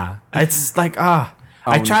 Portal. Yeah. It's like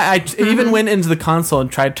I even went into the console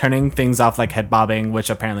and tried turning things off like head bobbing, which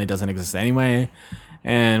apparently doesn't exist anyway.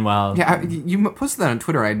 And you posted that on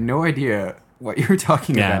Twitter. I had no idea what you were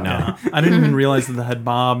talking about. No. I didn't even realize that the head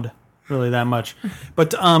bobbed really that much.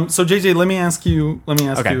 But so JJ, let me ask you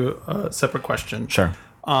you a separate question. Sure.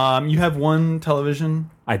 You have one television.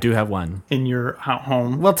 I do have one in your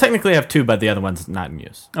home. Well, technically I have two, but the other one's not in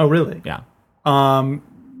use. Oh, really? Yeah.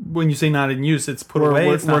 When you say not in use, it's put away.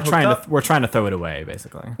 We're trying to throw it away,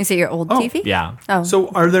 basically. Is it your old TV? Yeah. Oh. So,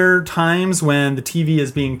 are there times when the TV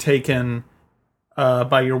is being taken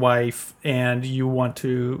by your wife and you want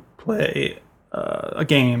to play a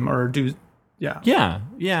game or do? Yeah.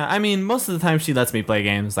 I mean, most of the time she lets me play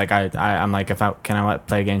games. Like I'm like, can I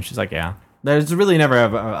play a game? She's like, yeah. There's really never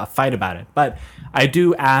a fight about it, but I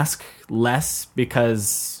do ask less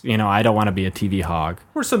because I don't want to be a TV hog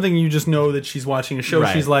or something. You just know that she's watching a show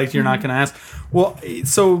she's liked. You're not going to ask. Well,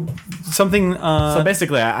 so something. So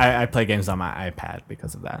basically, I play games on my iPad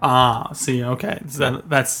because of that. See, okay, so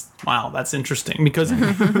that's interesting because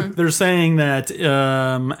they're saying that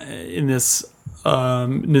in this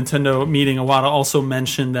Nintendo meeting, Iwata also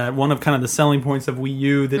mentioned that one of kind of the selling points of Wii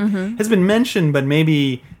U that has been mentioned, but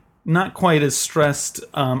maybe not quite as stressed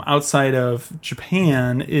outside of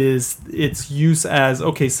Japan, is its use as,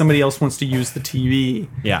 okay, somebody else wants to use the TV.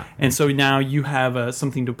 Yeah. And so now you have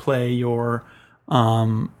something to play your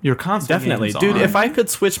console Definitely. games Dude, on. if I could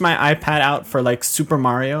switch my iPad out for like Super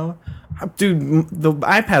Mario Dude, the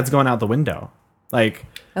iPad's going out the window. Like,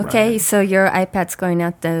 Okay, so your iPad's going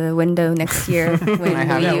out the window next year when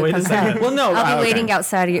Wii U wait a comes second. out. well, no, I'll be okay. waiting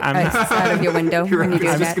outside of your window when you do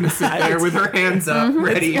I'm that. just gonna sit there with her hands up,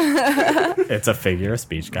 ready. It's a figure of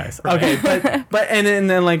speech, guys. Okay, but and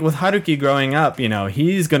then like with Haruki growing up, you know,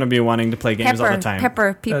 he's gonna be wanting to play games all the time.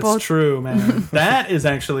 Pepper, people. That's true, man. That is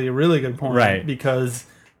actually a really good point. Right. Because,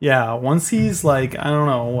 yeah, once he's like, I don't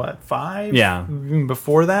know, what, 5? Yeah. Even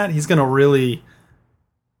before that, he's going to really,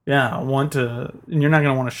 want to, and you're not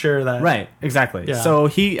going to want to share that. Right, exactly. Yeah. So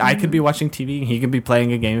I could be watching TV. He could be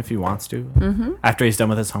playing a game if he wants to. After he's done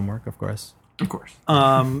with his homework, of course. Of course.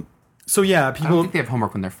 So, yeah, I don't people, think they have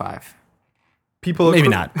homework when they're 5. maybe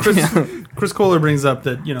not. Chris Kohler brings up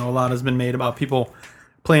that, a lot has been made about people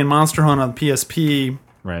playing Monster Hunt on PSP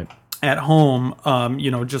Right. at home,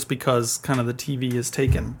 just because kind of the TV is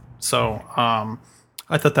taken. So,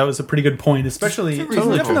 I thought that was a pretty good point, especially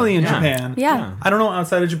definitely in Japan. Yeah. I don't know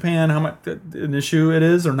outside of Japan how much an issue it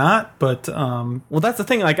is or not, but Well, that's the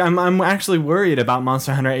thing. Like, I'm actually worried about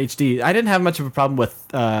Monster Hunter HD. I didn't have much of a problem with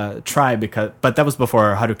Tri but that was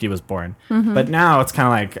before Haruki was born. But now it's kind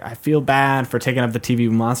of like I feel bad for taking up the TV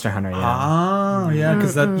with Monster Hunter. Yeah. yeah,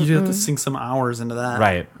 because you have to sink some hours into that.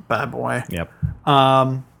 Right. Bad boy. Yep.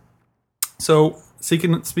 So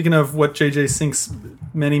speaking of what JJ sinks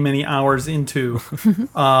many, many hours into,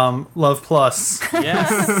 Love Plus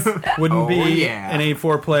Yes. wouldn't be yeah. an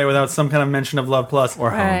A4 play without some kind of mention of Love Plus. Or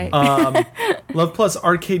home. Right. Love Plus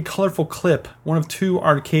Arcade Colorful Clip, one of 2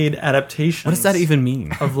 arcade adaptations. What does that even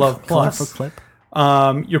mean? Of Love Plus. Colorful clip?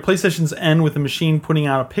 Your PlayStations end with the machine putting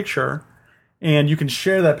out a picture, and you can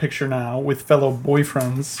share that picture now with fellow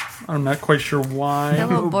boyfriends. I'm not quite sure why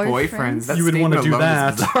Fellow Boyfriends. That you would want to statement do alone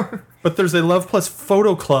is that. bizarre. But there's a Love Plus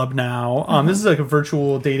photo club now. This is like a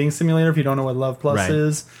virtual dating simulator if you don't know what Love Plus Right.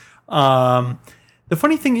 is. The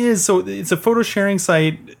funny thing is, so it's a photo sharing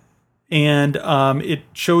site, and it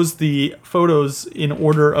shows the photos in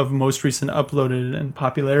order of most recent uploaded and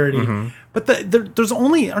popularity. But there's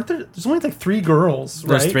only like 3 girls,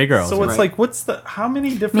 right? There's 3 girls, So it's right. like how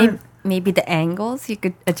many different? Maybe the angles. You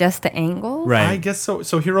could adjust the angles. Right. I guess so.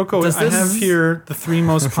 So Hiroko, Does I have this- here the 3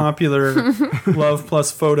 most popular Love Plus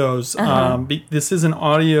photos. This is an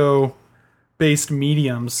audio-based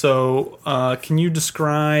medium. So can you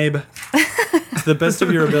describe, to the best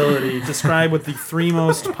of your ability, describe what the 3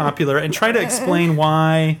 most popular, and try to explain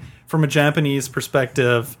why, from a Japanese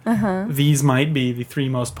perspective, these might be the 3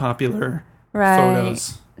 most popular Right.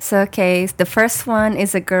 photos. So, okay, the first one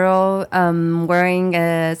is a girl wearing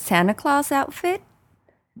a Santa Claus outfit.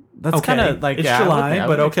 That's Okay. kind of like It's I would July, think- I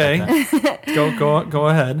but would okay. expect that. Go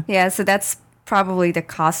ahead. Yeah, so that's probably the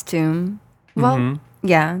costume. Well,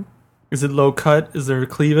 yeah. Is it low cut? Is there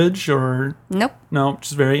cleavage or Nope. no?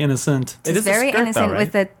 Just very innocent. It It's is a very skirt, though, innocent right?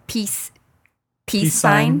 with a peace Peace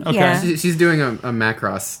sign? sign. Okay. Yeah. She's doing a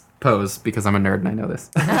Macross pose because I'm a nerd and I know this.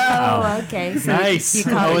 Oh, okay. So Nice. You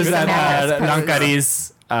call How it was the that? Macross pose.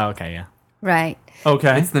 Nankari's. Oh, okay, yeah. Right.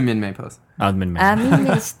 Okay. It's the Minmay pose. Oh, min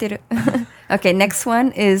Okay, next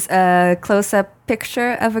one is a close-up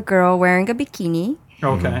picture of a girl wearing a bikini.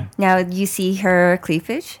 Okay. Now you see her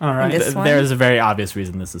cleavage. All right. In this one. There's a very obvious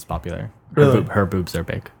reason this is popular. Really? Her boobs are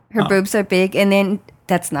big. Her boobs are big, and then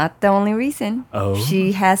that's not the only reason. Oh.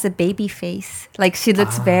 She has a baby face. Like, she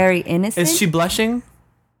looks very innocent. Is she blushing?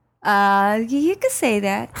 You could say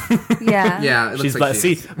that. Yeah. Yeah, it looks She's like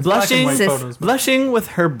she is. blushing. white Sis- photos, but- Blushing with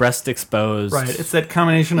her breast exposed. Right. It's that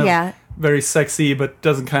combination of Yeah. very sexy but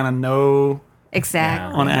doesn't kind of know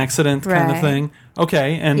Exactly. on accident kind of Right. thing.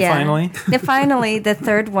 Okay. And Yeah. finally. Then finally, the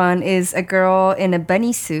third one is a girl in a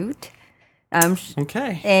bunny suit.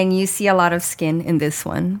 Okay. And you see a lot of skin in this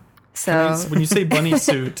one. So When you say bunny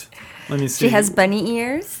suit, let me see. she has bunny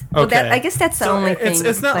ears. Well, Okay. I guess that's the only thing.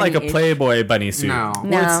 It's not like a bunny ears. Playboy bunny suit. No.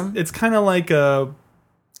 No. Well, it's kind of like a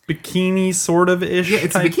bikini sort of ish. Yeah,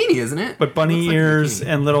 it's a bikini, isn't it? But bunny Looks like a ears bikini.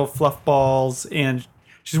 and little fluff balls, and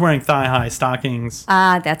she's wearing thigh high stockings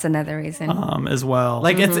That's another reason. as well.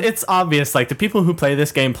 Like it's obvious. Like the people who play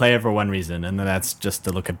this game play it for one reason, and then that's just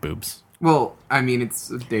to look at boobs. Well, I mean,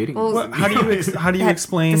 it's a dating. Well, What- how do you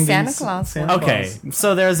explain the Santa these Claus Santa one. Okay, Claus?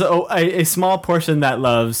 so there's a small portion that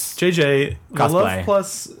loves. JJ, the Cosplay. Love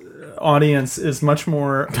Plus audience is much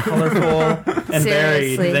more colorful and varied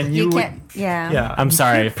Seriously. than you would. can't. Yeah. Yeah, I'm you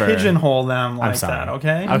sorry can't for- pigeonhole them like sorry. that.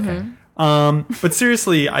 Okay. Okay. But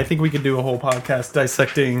seriously, I think we could do a whole podcast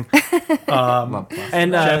dissecting Love Plus.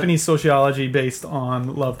 And Japanese sociology based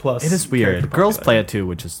on Love Plus. it is weird. character Girls popularity. play it too,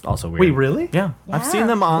 which is also weird. Wait, really? Yeah, I've seen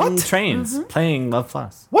them on trains playing Love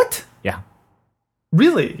Plus. What? Yeah,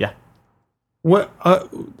 Really? yeah. What?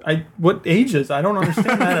 What ages? I don't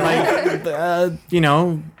understand that at all. You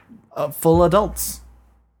know, full adults.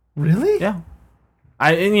 Really? Yeah.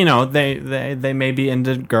 They may be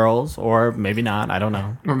into girls or maybe not. I don't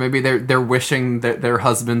know. Or maybe they're wishing that their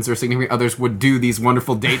husbands or significant others would do these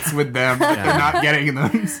wonderful dates with them, but they're not getting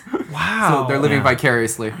them. Wow. So they're living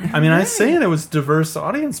vicariously. I mean, I was saying it was diverse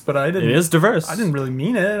audience, but I didn't. It is diverse. I didn't really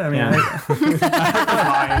mean it. I mean,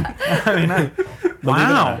 Yeah.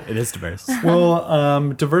 Wow. It is diverse.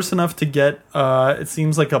 Well, diverse enough to get, it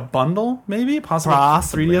seems like a bundle, maybe? Possibly.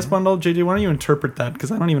 3DS bundle? JJ, why don't you interpret that?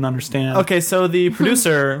 Because I don't even understand. Okay, so the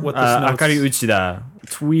producer, What this notes- Akari Uchida,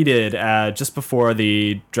 tweeted just before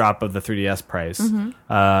the drop of the 3DS price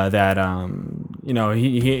that,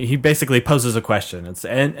 he basically poses a question. It's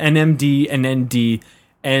NMD, NND,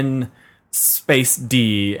 N space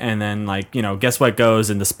D, and then, guess what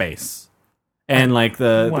goes into space? And I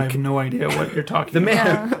have no idea what you're talking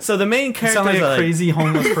about. So the main You character sound like a crazy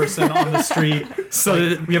homeless person on the street.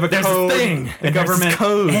 So we have a there's code. a thing. The government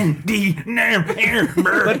code.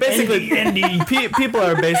 But basically, people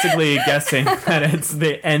are basically guessing that it's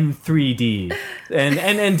the N3D, and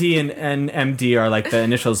NND and NMD are like the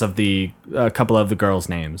initials of the couple of the girls'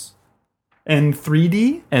 names. And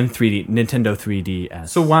 3D? N3D, Nintendo 3DS.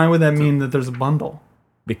 So why would that mean that there's a bundle?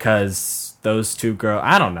 Because those two girls,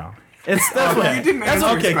 I don't know. That's You didn't answer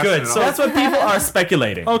his okay, question good. at So all. That's what people are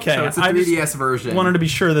speculating. Okay, So it's a I 3DS just version. wanted to be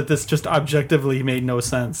sure that this just objectively made no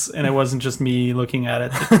sense, and it wasn't just me looking at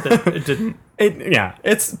it. That it didn't.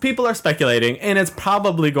 It's people are speculating, and it's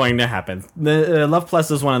probably going to happen. The Love Plus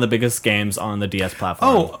is one of the biggest games on the DS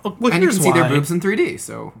platform. Oh, well, and you here's can see their why. boobs in 3D,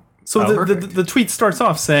 so... So perfect. the tweet starts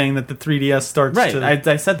off saying that the 3DS starts right. to...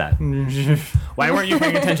 I said that. Why weren't you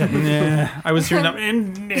paying attention? Yeah, I was hearing that,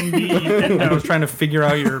 and I was trying to figure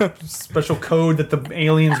out your special code that the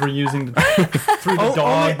aliens were using through the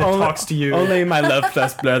dog that talks to you. Only my Love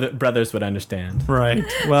Plus brothers would understand. Right.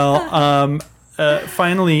 Well,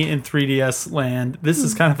 finally in 3DS land, this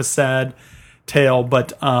is kind of a sad tale,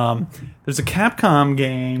 but there's a Capcom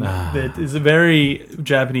game that is a very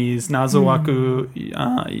Japanese, Nazowaku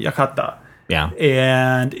Yakata. Yeah.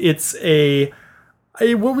 And it's a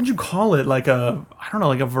what would you call it? Like a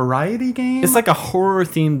variety game? It's like a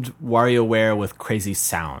horror-themed WarioWare with crazy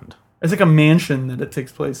sound. It's like a mansion that it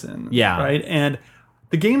takes place in. Yeah. Right? And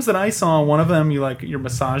the games that I saw, one of them, you're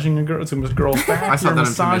massaging a girl. It's a girl's back. I saw you're that in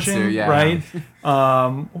massaging, Famitsu, yeah. right?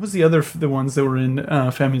 What was the ones that were in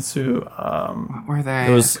Famitsu? What were they?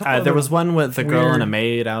 It was there was one with a girl in weird a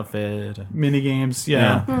maid outfit. Mini games,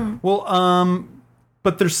 yeah. Well,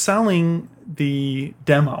 but they're selling the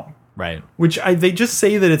demo, Right. which they just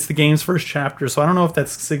say that it's the game's first chapter. So I don't know if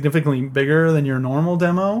that's significantly bigger than your normal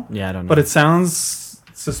demo. Yeah, I don't know. But it sounds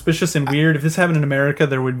suspicious and weird. If this happened in America,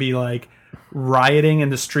 there would be like rioting in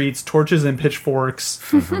the streets, torches and pitchforks.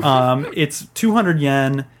 It's 200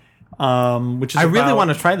 yen, which is I really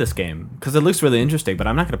want to try this game because it looks really interesting, but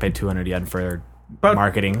I'm not going to pay 200 yen for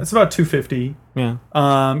marketing. It's about 250. Yeah.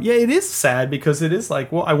 Yeah, it is sad because it is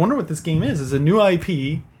like, well, I wonder what this game is. It's a new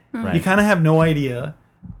IP. Right. You kind of have no idea.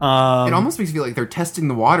 It almost makes me feel like they're testing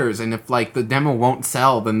the waters, and if the demo won't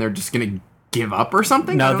sell, then they're just going to give up or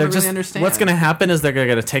something. I No, don't they're really just. understand. What's going to happen is they're going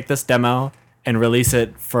to take this demo and release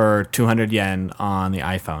it for 200 yen on the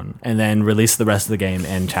iPhone, and then release the rest of the game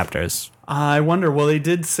in chapters. I wonder. Well, they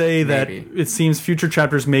did say that Maybe. it seems future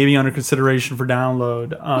chapters may be under consideration for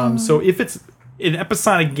download. So if it's an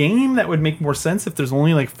episodic game, that would make more sense. If there's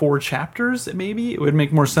only like 4 chapters, maybe it would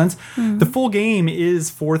make more sense. The full game is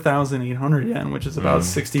 4,800 yen, which is about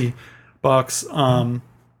 $60.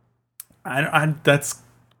 That's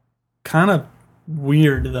kind of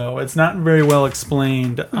weird, though. It's not very well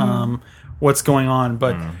explained what's going on,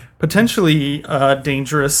 but potentially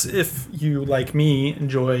dangerous if you, like me,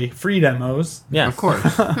 enjoy free demos. Yeah, Of course.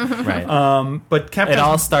 right. But Capcom, It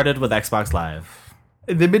all started with Xbox Live.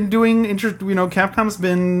 they've been doing Capcom's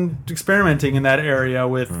been experimenting in that area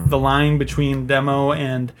with the line between demo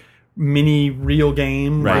and mini real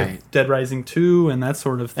game, Right. like Dead Rising 2 and that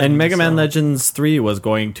sort of thing. And Mega Man So, Legends 3 was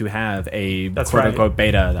going to have a That's quote-unquote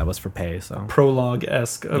beta that was for pay. So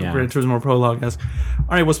prologue-esque, Yeah. Gran Turismo prologue-esque. All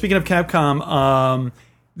right, well, speaking of Capcom,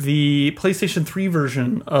 the PlayStation 3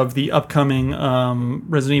 version of the upcoming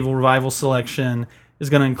Resident Evil Revival Selection is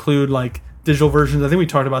going to include like digital versions. I think we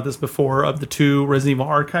talked about this before, of the 2 Resident Evil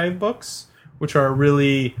Archive books, which are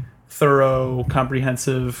really thorough,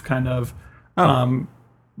 comprehensive kind of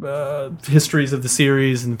histories of the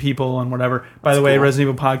series and the people and whatever. By the way, cool. Resident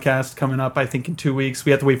Evil podcast coming up, I think, in 2 weeks.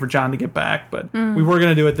 We have to wait for John to get back, but we were going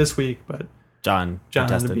to do it this week, but John had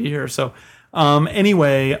to contested. be here. So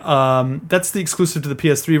anyway, that's the exclusive to the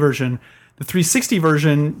PS3 version. The 360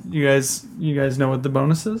 version, you guys know what the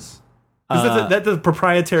bonus is? That's the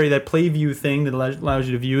proprietary, that PlayView thing that allows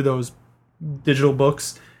you to view those digital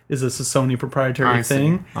books is a Sony proprietary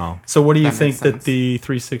thing. Oh. So what do you That think makes that sense. the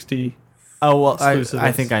 360... Oh, well, exclusive I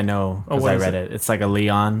is? think I know because what I is read it. It's like a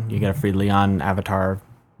Leon. You get a free Leon avatar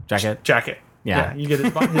jacket. Yeah. you get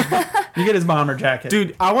his bomber jacket.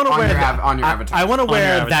 Dude, I want to wear on your avatar. I want to your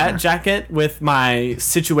wear avatar. that jacket with my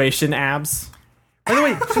situation abs. By the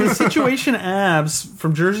way, so the Situation abs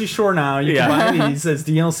from Jersey Shore now, you can buy these as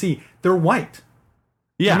DLC. They're white.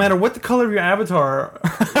 Yeah. No matter what the color of your avatar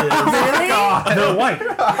is, they're white.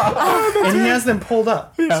 And he has them pulled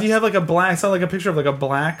up. So you have like a black, it's not like a picture of like a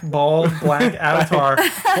bald black avatar,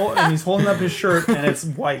 and he's holding up his shirt and it's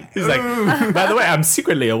white. He's like, by the way, I'm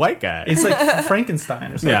secretly a white guy. It's like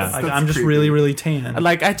Frankenstein or something. Yeah. Like, That's I'm just creepy. really, really tan.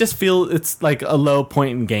 Like, I just feel it's like a low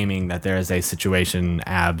point in gaming that there is a situation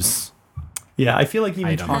abs. Yeah, I feel like even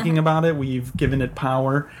Item. talking about it, we've given it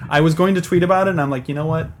power. I was going to tweet about it, and I'm like, you know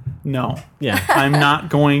what? No. Yeah. I'm not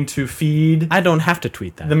going to feed I don't have to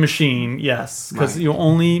tweet that. the machine, yes, because Right. you'll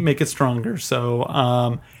only make it stronger. So,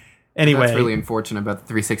 anyway. That's really unfortunate about the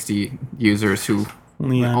 360 users who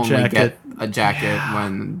Leon only jacket. get a jacket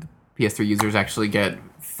when PS3 users actually get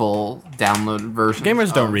full download versions.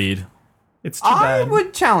 Gamers don't of- read. It's too I bad.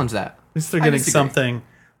 would challenge that. At least they're I getting disagree. something.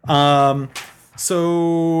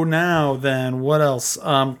 So now then, what else?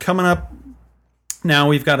 Coming up now,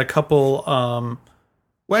 we've got a couple.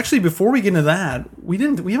 Well, actually, before we get into that, we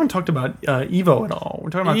haven't talked about Evo at all. We're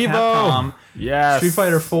talking about Capcom, Yes. Street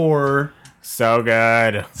Fighter 4. So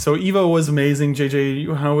good. So Evo was amazing.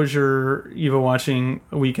 JJ, how was your Evo watching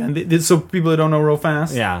weekend? So people that don't know real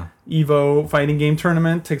fast, Yeah. Evo fighting game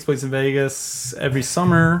tournament takes place in Vegas every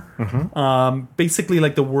summer. Basically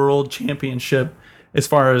like the world championship as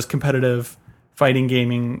far as competitive fighting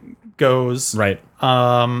gaming goes. Right.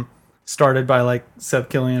 Started by like Seth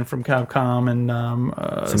Killian from Capcom and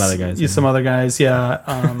Some other guys, Yeah, some other guys.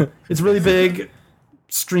 Yeah. It's really big.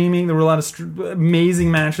 Streaming. There were a lot of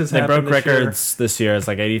amazing matches. They broke happening this year. records this year. It's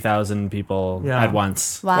like 80,000 people Yeah. at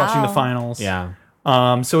once. Wow. Watching the finals. Yeah.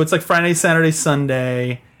 So it's like Friday, Saturday,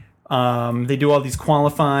 Sunday. They do all these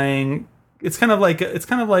qualifying. It's kind of like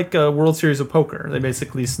a World Series of Poker. They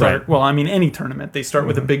basically start. Right. Well, I mean, any tournament. They start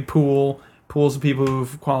with a big pools of people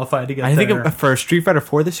who've qualified to get I there. think for Street Fighter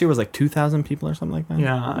 4 this year was like 2,000 people or something like that.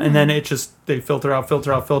 Yeah, and then it just they filter out,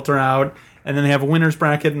 and then they have a winner's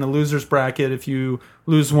bracket and a loser's bracket. If you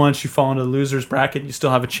lose once, you fall into the loser's bracket. You still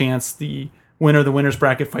have a chance. The winner of the winner's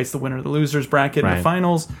bracket fights the winner of the loser's bracket in Right. the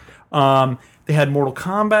finals. They had Mortal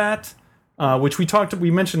Kombat, which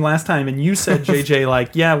we mentioned last time, and you said JJ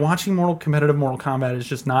like, yeah, watching competitive Mortal Kombat is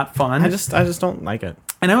just not fun. I just don't like it.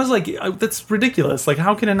 And I was like, that's ridiculous. Like,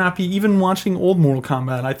 how can it not be? Even watching old Mortal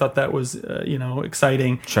Kombat, I thought that was,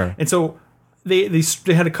 exciting. Sure. And so they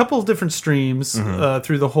had a couple of different streams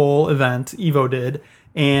through the whole event. Evo did.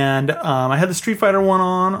 And I had the Street Fighter one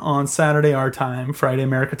on Saturday our time, Friday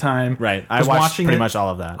America time. Right. I was watched watching pretty it. much all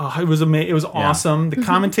of that. It was it was awesome. The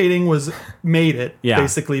commentating made it, Yeah.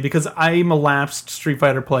 basically, because I'm a lapsed Street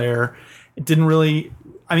Fighter player. It didn't really...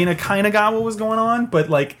 I mean, I kind of got what was going on, but,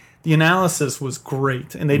 like, the analysis was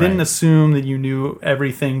great. And they didn't Right. assume that you knew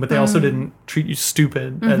everything, but they also didn't treat you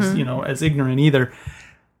stupid as ignorant either.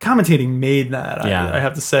 Commentating made that, Yeah. I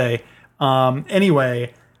have to say.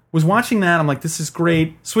 Anyway, was watching that. I'm like, this is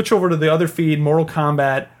great. Switch over to the other feed, Mortal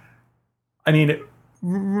Kombat. I mean...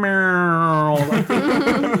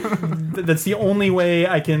 that's the only way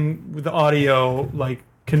I can, with the audio, like,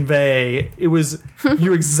 convey. It was...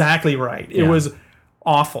 You're exactly right. It Yeah. was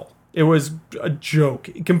awful. It was a joke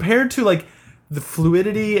compared to like the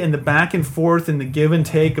fluidity and the back and forth and the give and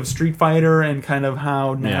take of Street Fighter and kind of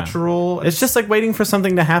how natural It's just like waiting for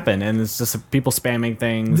something to happen, and it's just people spamming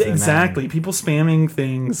things. exactly people spamming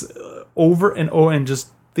things over and just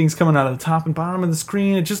things coming out of the top and bottom of the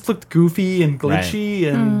screen. It just looked goofy and glitchy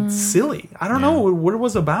and silly. I don't know what it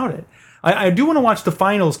was about it. I do want to watch the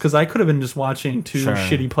finals because I could have been just watching two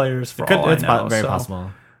shitty players for all I It's know. very So,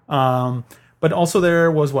 possible. but also there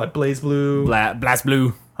was Blaze Blue. Blast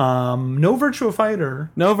Blue. No Virtua Fighter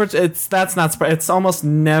No, that's not. It's almost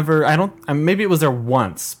never. Maybe it was there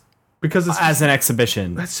once because it's as an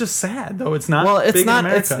exhibition. that's just sad though. It's not. Well, it's big not.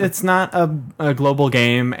 In America. It's not a global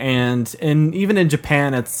game, and even in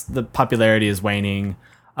Japan, the popularity is waning.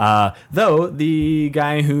 Though the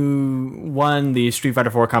guy who won the Street Fighter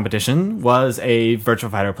 4 competition was a Virtua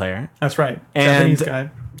Fighter player. That's right. And Japanese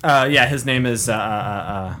guy. yeah, his name is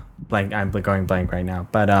blank. I'm going blank right now,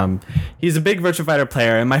 but he's a big Virtua Fighter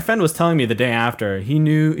player. And my friend was telling me the day after he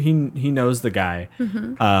knows the guy,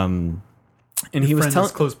 and he was telling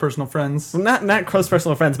close personal friends. Not close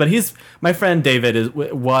personal friends, but my friend David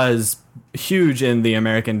was huge in the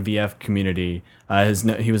American VF community.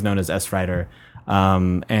 He was known as S Writer,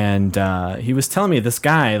 and he was telling me this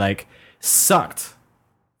guy like sucked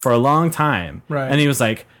for a long time, right? And he was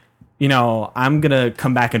like, I'm gonna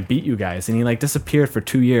come back and beat you guys, and he like disappeared for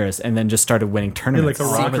 2 years, and then just started winning tournaments. Like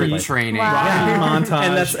a rocket training,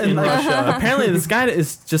 montage and Russia. Apparently, this guy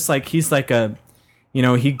is just like he's like a.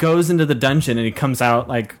 He goes into the dungeon and he comes out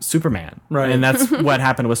like Superman. Right. And that's what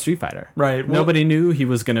happened with Street Fighter. Right. Well, nobody knew he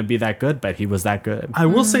was going to be that good, but he was that good. I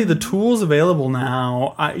will say the tools available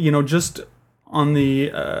now, just on the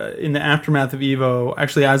in the aftermath of Evo,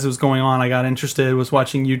 actually as it was going on, I got interested, was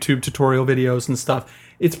watching YouTube tutorial videos and stuff.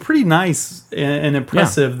 It's pretty nice and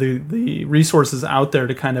impressive, the resources out there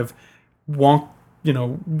to kind of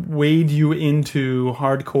wade you into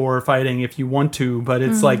hardcore fighting if you want to, but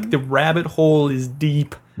it's like the rabbit hole is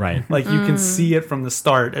deep. Right. Like you can see it from the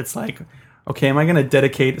start. It's like, okay, am I going to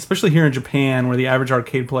dedicate, especially here in Japan where the average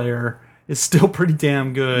arcade player is still pretty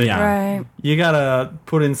damn good. Yeah. Right. You got to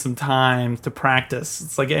put in some time to practice.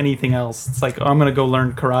 It's like anything else. It's like, I'm going to go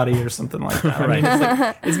learn karate or something like that. Right. I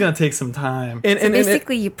mean, it's going to take some time. So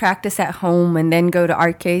basically you practice at home and then go to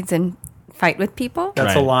arcades and fight with people.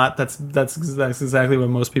 That's Right. a lot. That's exactly what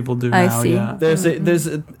most people do I now. see. Yeah. There's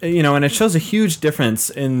and it shows a huge difference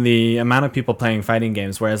in the amount of people playing fighting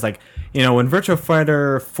games. Whereas, like, when Virtua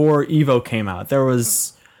Fighter 4 Evo came out, there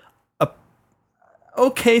was a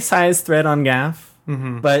okay sized thread on GAF,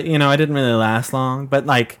 but it didn't really last long. But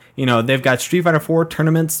like, they've got Street Fighter 4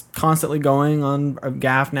 tournaments constantly going on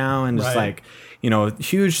GAF now, and it's Right. like,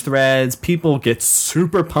 huge threads. People get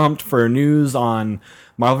super pumped for news on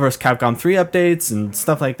Marvel vs. Capcom 3 updates and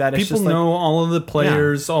stuff like that. It's People just like, know all of the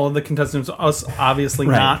players, all of the contestants. Us, obviously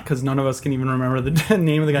Right. not, because none of us can even remember the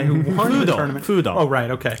name of the guy who won the tournament. Fudo. Oh,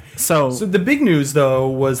 right, okay. So the big news, though,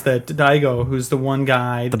 was that Daigo, who's the one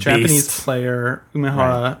guy, the Japanese beast. player,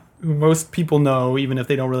 Umehara, who most people know, even if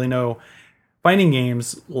they don't really know fighting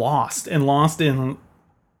games, lost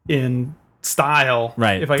in style.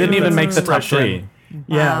 Right. If I Didn't use even that make the top expression. 3.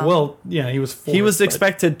 Yeah, Wow. well, yeah, he was fourth. He was but-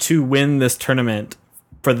 expected to win this tournament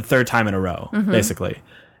for the third time in a row, basically.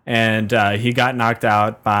 And he got knocked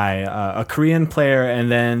out by a Korean player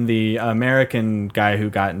and then the American guy who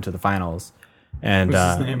got into the finals. And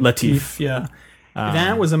What's his name? Latif. Yeah.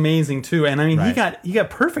 That was amazing, too. And I mean, Right. he got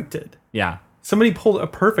perfected. Yeah. Somebody pulled a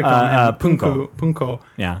perfect on him. Punko.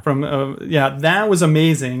 Yeah. From that was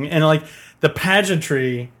amazing. And like the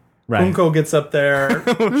pageantry, Right. Punko gets up there,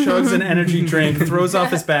 chugs an energy drink, throws off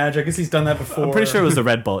his badge. I guess he's done that before. I'm pretty sure it was a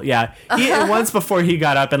Red Bull. Yeah. Once before he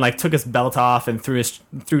got up and like took his belt off and threw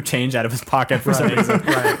change out of his pocket for some reason.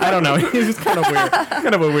 Right. I don't know. He was kind of weird.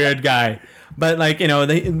 Kind of a weird guy. But like,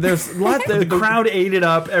 there's a lot. The crowd ate it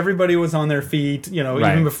up. Everybody was on their feet,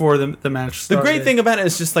 Right. even before the match The started. great thing about it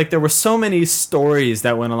is just like there were so many stories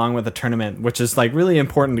that went along with the tournament, which is like really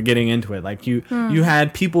important to getting into it. Like you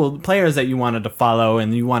had players that you wanted to follow,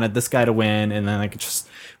 and you wanted this guy to win, and then like it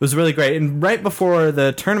was really great. And right before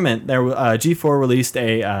the tournament, G4 released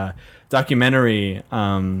a documentary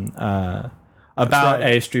about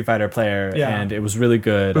a Street Fighter player, Yeah. and it was really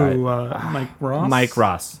good. Mike Ross? Mike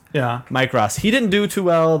Ross. Yeah. Mike Ross. He didn't do too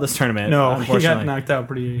well this tournament. No, he unfortunately. got knocked out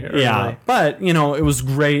pretty early. Yeah, but it was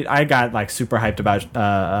great. I got like super hyped about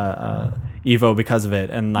Evo because of it,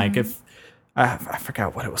 and like if I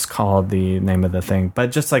forgot what it was called, the name of the thing,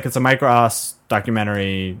 but just like it's a Mike Ross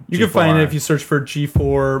documentary. You can find it if you search for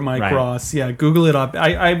G4 Mike Right. Ross. Yeah, Google it up.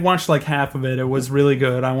 I watched like half of it. It was really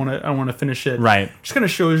good. I want to finish it. Right. Just kind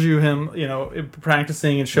of shows you him,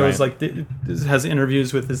 practicing. It shows Right. like it has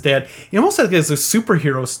interviews with his dad. He almost like it's a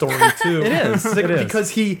superhero story too. It is. It's like, It is. because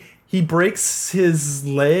he breaks his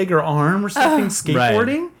leg or arm or something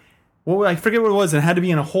skateboarding. Well, I forget what it was. It had to be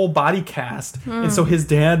in a whole body cast, and so his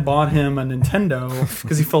dad bought him a Nintendo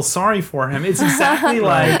because he felt sorry for him. It's exactly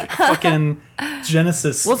like fucking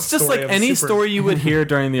Genesis. Well, it's just story like of any super- story you would hear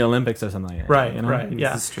during the Olympics or something like that. Right, right,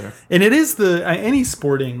 yeah. This is true. And it is the any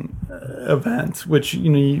sporting event, which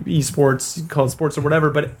esports, you call it sports or whatever.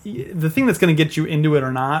 But the thing that's going to get you into it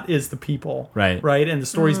or not is the people, Right. right, and the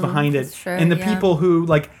stories behind it, that's true, and the yeah. people who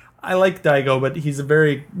like. I like Daigo, but he's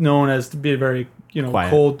known as to be a very Quiet.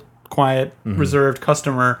 cold, quiet, reserved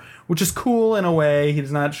customer, which is cool in a way.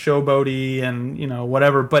 He's not showboaty and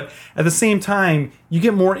whatever. But at the same time, you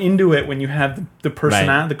get more into it when you have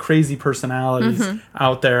the crazy personalities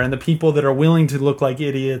out there, and the people that are willing to look like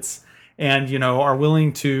idiots and are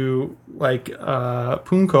willing to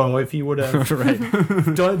Punko, if he would have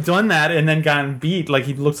done that and then gotten beat, like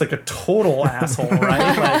he looks like a total asshole,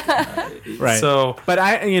 right? Right. So, but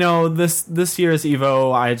this year's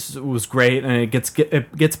Evo was great, and it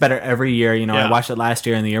gets better every year. I watched it last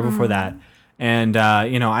year and the year before that, and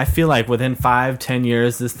I feel like within 5-10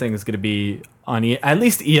 years, this thing is going to be on at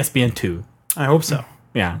least ESPN 2. I hope so.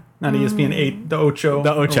 Yeah. Not ESPN 8, the Ocho.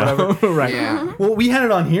 The Ocho. Right. Yeah. Well, we had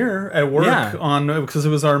it on here at work because it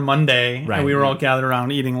was our Monday, Right. and we were all gathered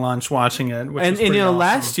around eating lunch, watching it. Which And was pretty awesome.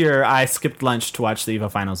 last year I skipped lunch to watch the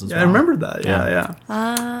Evo finals as well. I remember that. Yeah.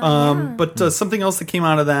 But something else that came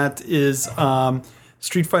out of that is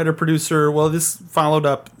Street Fighter producer. Well, this followed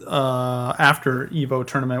up after Evo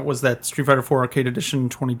tournament. Was that Street Fighter 4 Arcade Edition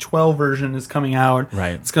 2012 version is coming out?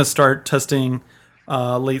 Right. It's going to start testing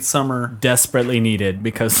late summer. Desperately needed,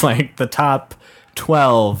 because like the top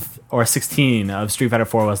 12 or 16 of Street Fighter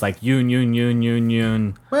 4 was like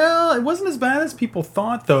Yoon. Well, it wasn't as bad as people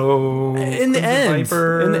thought, though. In the end,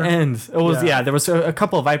 it was there was a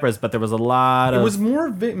couple of Vipers, but there was a lot of. It was more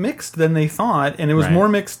mixed than they thought, and it was more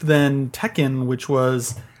mixed than Tekken, which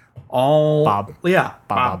was all Bob. Yeah,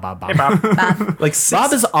 Bob. Hey, Bob. Like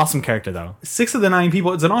Bob is an awesome character, though. 6 of the 9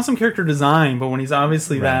 people. It's an awesome character design, but when he's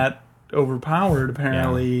obviously that overpowered,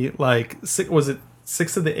 apparently, like was it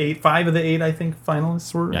 6 of the 8, 5 of the 8, I think,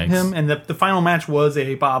 finalists were him, and the final match was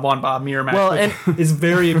a Bob on Bob mirror match. Well, and is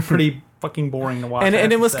pretty fucking boring to watch.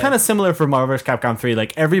 And it was kind of similar for Marvel vs. Capcom 3.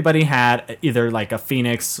 Like everybody had either like a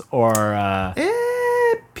Phoenix or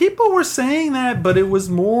people were saying that, but it was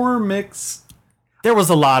more mixed. There was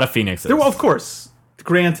a lot of Phoenixes. Of course,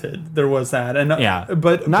 granted, there was that, and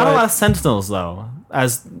but not a lot of Sentinels though.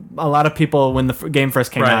 As a lot of people, when the game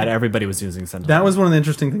first came out, everybody was using Sentinels. That was one of the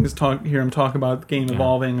interesting things to hear him talk about the game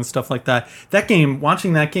evolving and stuff like that. That game,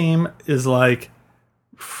 watching that game is like,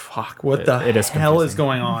 fuck, what the hell is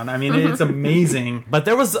going on? I mean, it's amazing. But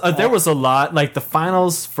there was a lot, like the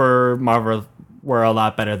finals for Marvel were a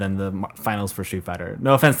lot better than the finals for Street Fighter.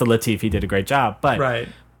 No offense to Latif, he did a great job, but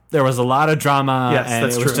there was a lot of drama, and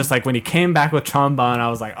it was just like when he came back with trombone, I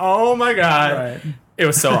was like, oh my god. Right. It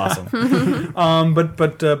was so awesome.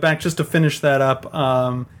 But back just to finish that up,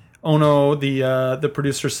 Ono, the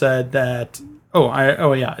producer, said that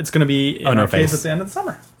it's going to be in arcades at the end of the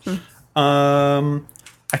summer.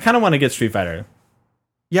 I kind of want to get Street Fighter.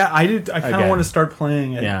 Yeah, I did. I kind of want to start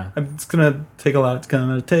playing it. Yeah, it's going to take a lot. It's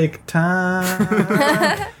going to take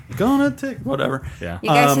time. Gonna take whatever. Yeah, you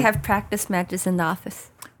guys should have practice matches in the office.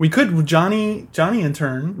 We could. Johnny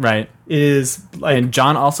intern is like, and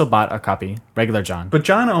John also bought a copy, regular John. But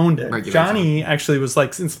John owned it. Johnny actually was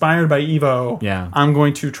like inspired by Evo. Yeah, I'm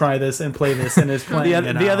going to try this and play this, and is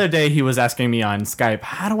playing the other day he was asking me on Skype,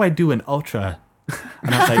 how do I do an Ultra?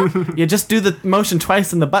 And I was like, you just do the motion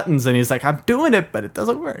twice in the buttons, and he's like, I'm doing it, but it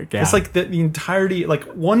doesn't work. Yeah. It's like the entirety, like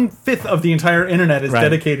 1/5 of the entire internet is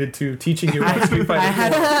dedicated to teaching you what Street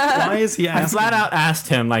Fighter. Why is he asking? I flat out asked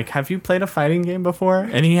him, like, have you played a fighting game before?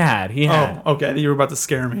 And he had. Oh, okay. You were about to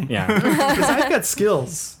scare me. Yeah, because I've got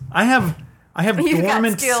skills. I have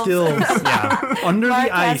dormant skills. Yeah, under the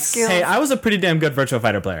ice. Hey, I was a pretty damn good Virtua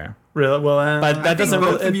Fighter player. Really? Well, but that doesn't.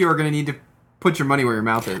 Both of you are going to need to put your money where your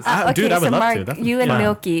mouth is. Okay, dude, I would so love Mark, to. You and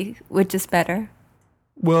Milky, which is better?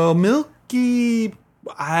 Well, Milky,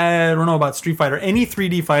 I don't know about Street Fighter. Any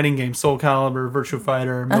 3D fighting game, Soul Calibur, Virtua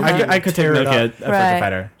Fighter. I could take Milky at Virtua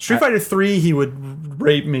Fighter. Street Fighter 3, he would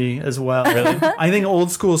rape me as well. Really? I think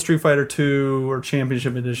old school Street Fighter 2 or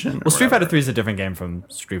Championship Edition. Well, Street Fighter 3 is a different game from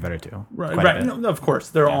Street Fighter 2. Right. No, of course,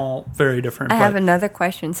 they're all very different. I have another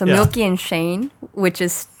question. So Milky and Shane, which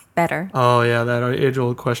is better? Oh yeah, that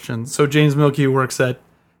age-old question. So James Milky works at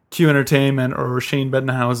Q Entertainment, or Shane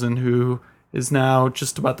Bettenhausen, who is now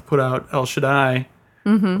just about to put out El Shaddai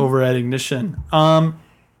over at Ignition.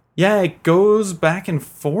 Yeah, it goes back and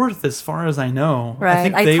forth as far as I know.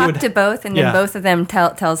 Right. I talked to both, and then both of them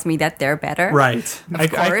tells me that they're better. Right.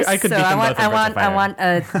 Of course. I could so beat them I want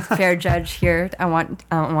a fair judge here. I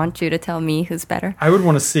want you to tell me who's better. I would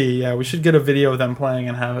want to see. Yeah, we should get a video of them playing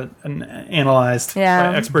and have it analyzed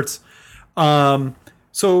by experts.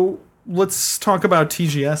 So let's talk about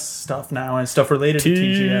TGS stuff now and stuff related to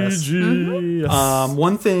TGS.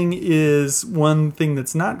 One thing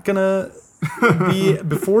that's not gonna be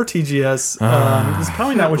before TGS. This is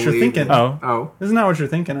probably not what you're thinking. This is not what you're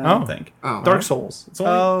thinking. I don't think. Dark Souls. It's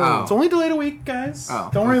only delayed a week, guys.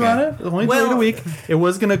 Don't worry about it. It's only delayed a week. It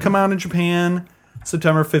was going to come out in Japan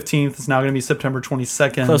September 15th. It's now going to be September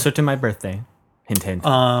 22nd. Closer to my birthday. Hint, hint.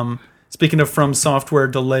 Speaking of From Software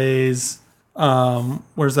delays,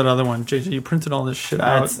 Where's that other one? JJ, you printed all this shit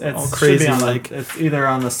out. It's all crazy. it's either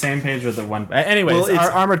on the same page or the one. Anyways, Well, it's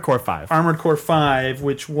Armored Core 5. Armored Core 5,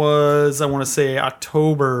 which was, I want to say,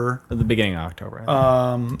 October. At the beginning of October.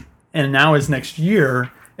 And now is next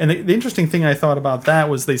year. And the interesting thing I thought about that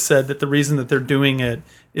was they said that the reason that they're doing it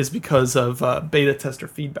is because of beta tester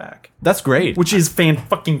feedback, That's great. which is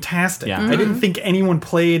fan-fucking-tastic. Yeah. I didn't think anyone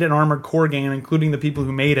played an Armored Core game, including the people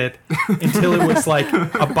who made it, until it was like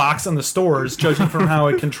a box in the stores, judging from how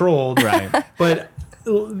it controlled. Right. But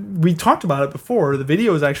we talked about it before. The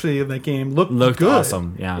videos actually of that game looked good.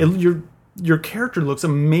 Awesome. Yeah. Your character looks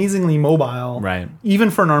amazingly mobile, Right. even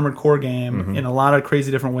for an Armored Core game, in a lot of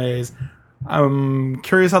crazy different ways. I'm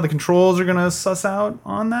curious how the controls are going to suss out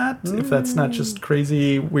on that. If that's not just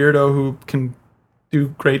crazy weirdo who can do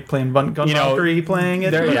great playing Gun Valkyrie playing it.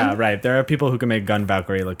 There are people who can make Gun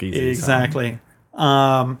Valkyrie look easy. Exactly.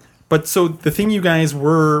 But so the thing you guys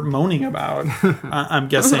were moaning about, I'm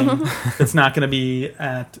guessing it's not going to be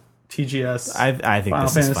at TGS. I think Final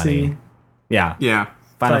this is Fantasy. funny. Yeah. Yeah.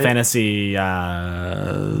 Final Type- Fantasy.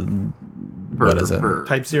 What is it?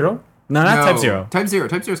 Type 0? No, not Type 0. Type 0.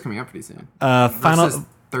 Type 0 is coming out pretty soon. Final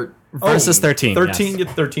versus 13. 13, Yes. get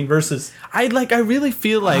 13 versus. I really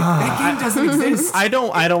feel like That game doesn't exist. I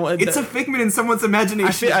don't. It's a figment in someone's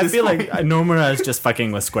imagination. I feel like Nomura is just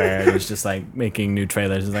fucking with Square. It's just like making new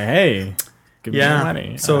trailers. It's like, hey, give me more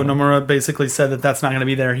money. So Nomura basically said that that's not going to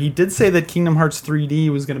be there. He did say that Kingdom Hearts 3D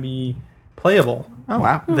was going to be playable. Oh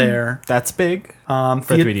wow, there. That's big for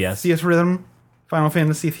 3DS. Theater Rhythm, Final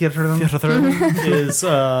Fantasy Theater Rhythm is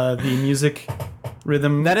the music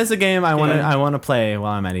rhythm. That is a game I want to play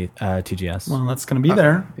while I'm at TGS. Well, that's going to be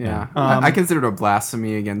there. Yeah, I consider it a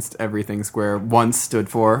blasphemy against everything Square once stood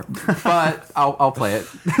for, but I'll play it.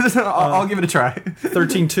 I'll give it a try.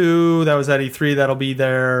 13.2, that was at E3. That'll be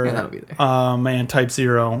there. Yeah, that'll be there. And Type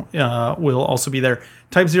 0 will also be there.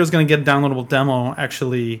 Type 0 is going to get a downloadable demo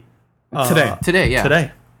actually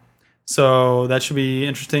today. So that should be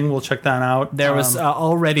interesting. We'll check that out. There was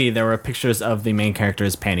there were pictures of the main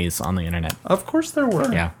character's panties on the internet. Of course there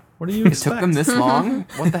were. Yeah. What do you It expect? took them this long?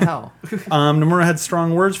 What the hell? Nomura had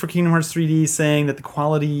strong words for Kingdom Hearts 3D, saying that the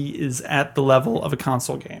quality is at the level of a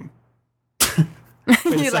console game. Wait a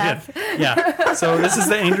You second. laugh. Yeah. So this is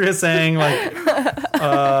the Andrea saying like,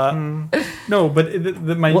 no, but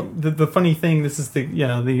the funny thing. This is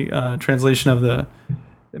the translation of the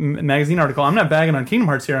magazine article. I'm not bagging on Kingdom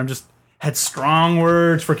Hearts here. I'm just had strong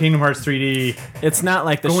words for Kingdom Hearts 3D. It's not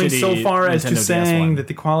like the going shitty so far as to Nintendo DS saying one. that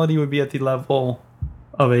the quality would be at the level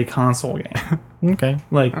of a console game. Okay.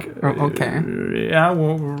 Like, okay. Yeah,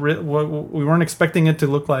 we weren't expecting it to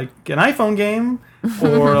look like an iPhone game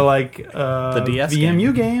or like the DS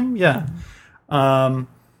VMU game. Yeah.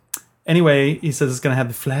 Anyway, he says it's going to have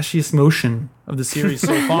the flashiest motion of the series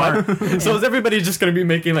so far. So is everybody just going to be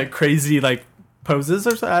making like crazy like poses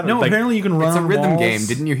or something? No, apparently you can run It's a on rhythm walls. game.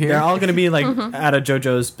 Didn't you hear? They're all going to be like out of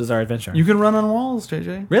JoJo's Bizarre Adventure. You can run on walls,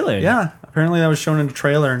 JJ. Really? Yeah. Apparently that was shown in the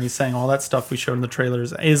trailer, and he's saying all that stuff we showed in the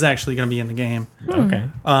trailers is actually going to be in the game. Okay.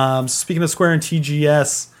 Speaking of Square and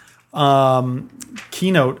TGS,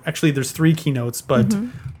 keynote. Actually, there's 3 keynotes, but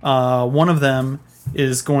one of them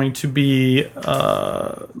is going to be,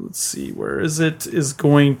 let's see, where is it? Is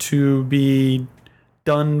going to be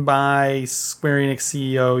done by Square Enix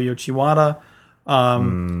CEO Yoichi Wada.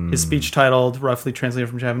 His speech titled, roughly translated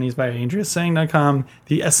from Japanese by AndreaSang.com,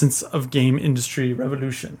 The Essence of Game Industry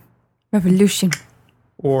Revolution. Revolution.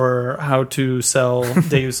 Or how to sell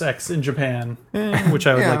Deus Ex in Japan, which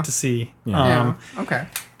I would like to see. Okay.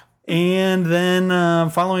 And then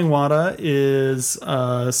following Wada is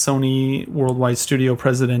Sony Worldwide Studio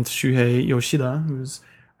President Shuhei Yoshida, who's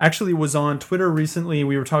actually was on Twitter recently.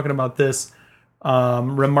 We were talking about this,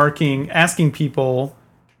 asking people.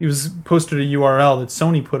 He was posted a URL that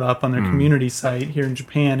Sony put up on their community site here in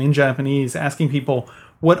Japan in Japanese, asking people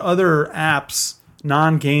what other apps,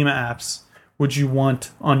 non-game apps, would you want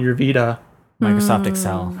on your Vita? Microsoft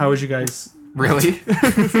Excel. How would you guys? Really?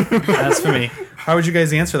 That's for me. How would you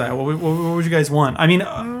guys answer that? What would you guys want? I mean,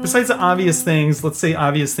 besides the obvious things, let's say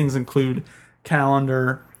obvious things include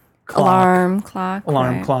calendar, clock, Alarm clock.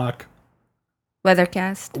 right. clock.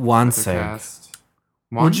 Weathercast. Cast.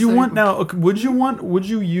 Would you want now? Would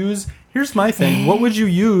you use? Here's my thing. What would you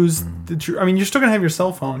use? I mean, you're still gonna have your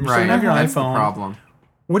cell phone. You're still gonna have your That's the iPhone. problem.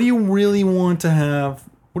 What do you really want to have?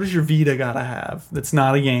 What does your Vita gotta have? That's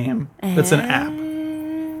not a game. That's an app.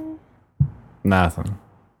 Nothing.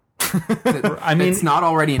 I mean, It's not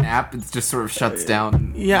already an app. It just sort of shuts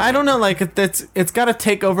down. Yeah, I don't know. Like it's got to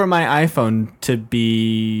take over my iPhone to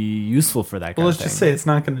be useful for that. well, let's just say it's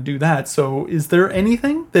not going to do that. So, is there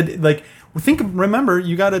anything that remember,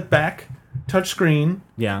 you got it back touchscreen.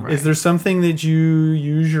 Yeah. Is there something that you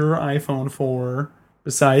use your iPhone for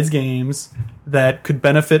besides games that could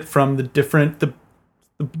benefit from the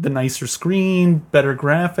nicer screen, better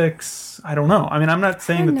graphics? I don't know. I mean, I'm not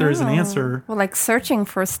saying that there is an answer. Well, like searching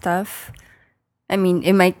for stuff. I mean,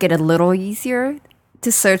 it might get a little easier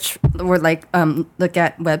to search or like look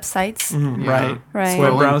at websites. Right.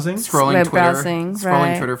 Web browsing. Scrolling Web Twitter. browsing, Scrolling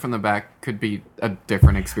right. Twitter from the back could be a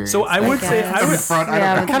different experience. So I would say guess. I would front, I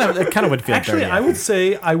don't know. It kind of would feel actually dirty. I would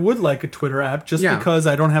say I would like a Twitter app just because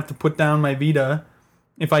I don't have to put down my Vita.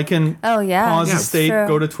 If I can pause the state, true.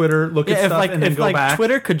 go to Twitter, look at stuff, and then go back.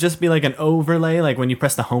 Twitter could just be like an overlay, like when you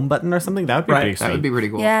press the home button or something, that would be pretty sweet. That would be pretty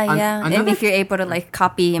cool. Yeah. And if you're able to like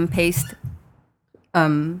copy and paste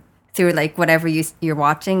through like whatever you're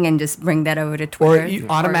watching and just bring that over to Twitter. Or you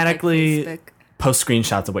automatically like, post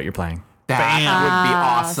screenshots of what you're playing. That would be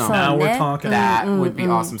awesome. Now we're talking. That would be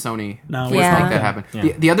awesome, Sony. Now Please we're make talking. that happen.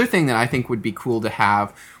 Yeah. The other thing that I think would be cool to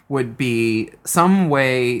have would be some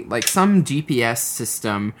way, like some GPS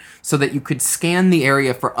system, so that you could scan the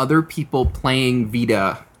area for other people playing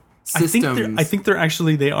Vita systems. I think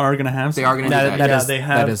they are going to have. They are going to do that. They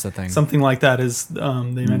have. That is the thing. Something like that is they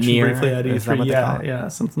mentioned Near, briefly at is that E3. what they call it? Yeah,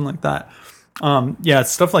 something like that.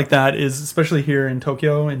 Stuff like that is especially here in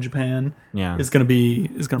Tokyo in Japan. Yeah. is going to be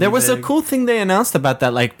There was a big. cool thing they announced about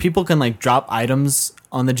that, like people can like drop items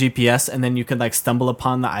on the GPS and then you can like stumble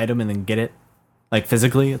upon the item and then get it like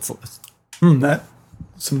physically. It's that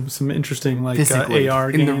some interesting like Physically,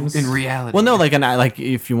 AR games in reality. well, no, like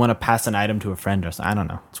if you want to pass an item to a friend or something. I don't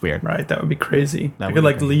know. It's weird. Right, that would be crazy. That I would could be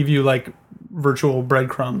like crazy. leave you like virtual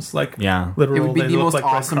breadcrumbs, like Yeah. literal. it would be they the look most like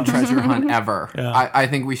awesome breadcrumbs. treasure hunt ever. Yeah. I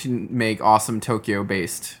think we should make awesome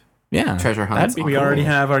Tokyo-based Yeah. treasure hunts. That'd be We cool. already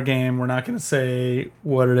have our game. We're not going to say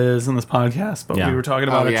what it is in this podcast, but Yeah. we were talking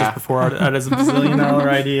about it yeah. just before. That is a $1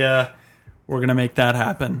 idea. We're going to make that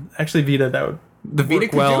happen. Actually, Vita, that would The Vita work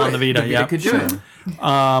could well do on it. the Vita. The Yeah, Vita could do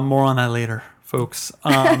it. more on that later, folks.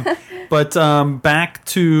 But back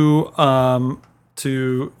to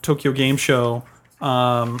Tokyo Game Show.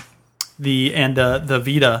 The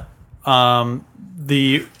Vita.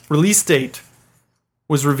 The release date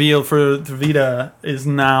was revealed for the Vita is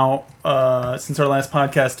now, since our last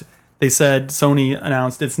podcast, they said Sony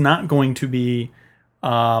announced it's not going to be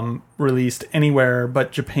released anywhere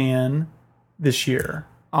but Japan this year.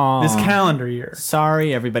 This calendar year.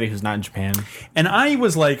 Sorry, everybody who's not in Japan. And I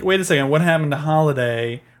was like, wait a second, what happened to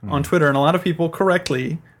Holiday on Twitter? And a lot of people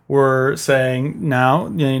correctly were saying, no,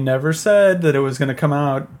 they never said that it was going to come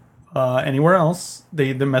out anywhere else.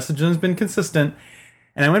 The message has been consistent.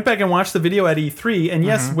 And I went back and watched the video at E3, and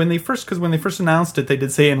yes, when they first announced it, they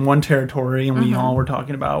did say in one territory, and we all were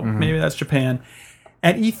talking about maybe that's Japan.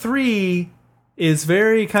 At E3 is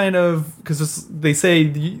very kind of, because they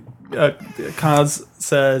say, Kaz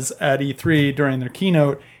says at E3 during their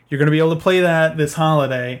keynote, you're going to be able to play that this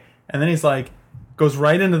holiday, and then he's like, goes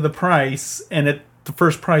right into the price, and the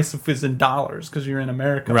first price is in dollars because you're in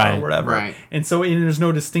America Right. or whatever. Right. And so there's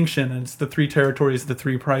no distinction, and it's the three territories, the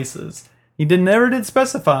three prices. He never did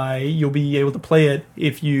specify you'll be able to play it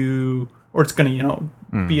if you, or it's going to,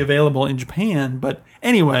 be available in Japan. But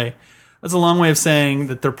anyway, that's a long way of saying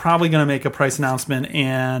that they're probably going to make a price announcement,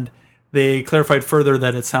 and they clarified further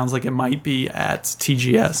that it sounds like it might be at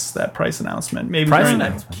TGS, that price announcement. Maybe Price during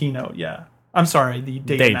announcement? that keynote, yeah. I'm sorry, the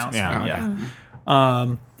date announcement,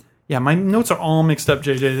 yeah. yeah. My notes are all mixed up,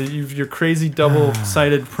 JJ. Your crazy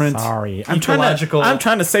double-sided print. Sorry. I'm trying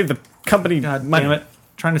to save the company. God money. damn it.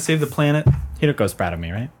 Trying to save the planet. Hiroko's proud of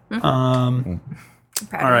me, right? All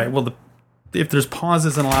right. Well, if there's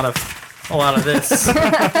pauses and a lot of this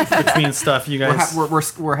between stuff, you guys.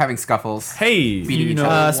 We're having scuffles. Hey, Beating each know-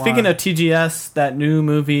 other. speaking of TGS, that new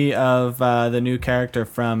movie of the new character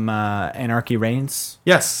from Anarchy Reigns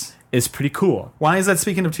Yes. is pretty cool. Why is that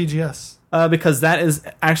speaking of TGS? Because that is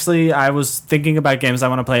actually, I was thinking about games I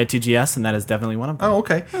want to play at TGS, and that is definitely one of them. Oh,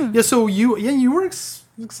 okay. Yeah. So you were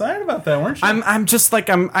excited about that, weren't you? I'm just like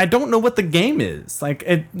I don't know what the game is. Like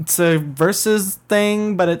it's a versus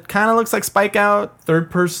thing, but it kind of looks like Spike Out. Third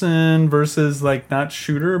person versus like not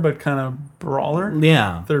shooter, but kind of brawler.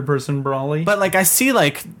 Yeah, Third person brawly. but like I see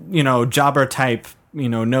like jobber type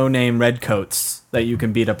no name redcoats that you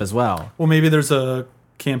can beat up as well. well, maybe there's a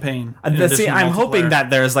campaign. in addition See, to I'm hoping multiplayer. that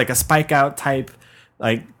there's like a Spike Out type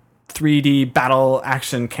like 3D battle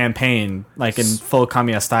action campaign like in full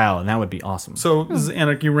Kamiya style, and that would be awesome. So this is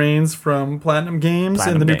Anarchy Reigns from Platinum Games,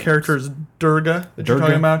 Platinum and the new Games. character is Durga that you're Durga.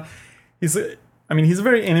 talking about. He's a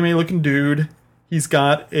very anime-looking dude. He's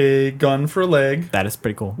got a gun for a leg. That is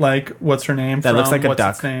pretty cool. Like, what's her name? That looks from like a what's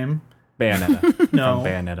duck. Its name? Bayonetta. No. From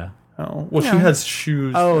Bayonetta. Oh, well, she has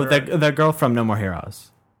shoes. Oh, that are- the girl from No More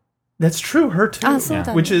Heroes. That's true. Her too. Oh,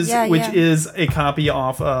 sorta. Which is Yeah, which yeah. is a copy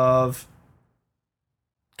off of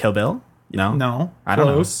Kill Bill? No. I don't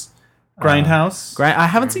know. close. Grindhouse. I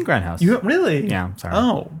haven't seen Grindhouse. You really? Yeah, I'm sorry.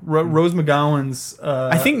 Oh, Rose McGowan's.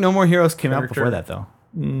 I think No More Heroes came out character. before that, though.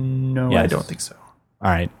 No, I Yes. don't think so.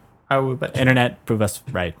 All right. I would bet you. Internet, prove us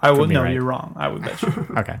right. I Prove would. me No, right. you're wrong. I would bet you.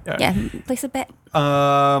 Okay. Yeah, place a bet.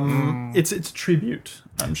 It's a tribute.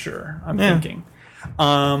 I'm sure. I'm thinking.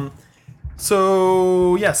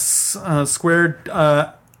 So yes, Square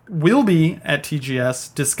will be at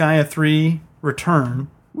TGS. Disgaea 3 Return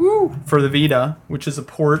for the Vita, which is a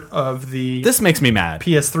port of the This makes me mad.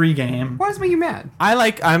 PS3 game. Why does it make you mad?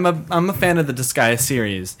 I'm a fan of the Disgaea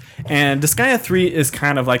series, and Disgaea 3 is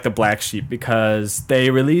kind of like the black sheep because they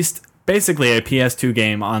released basically a PS2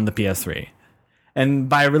 game on the PS3. And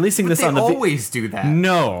by releasing this They on the always do that.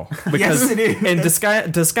 No, because Yes, it is. and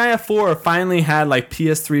Disgaea 4 finally had like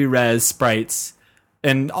PS3 res sprites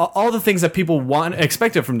and all the things that people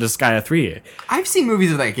expected from Disgaea 3. I've seen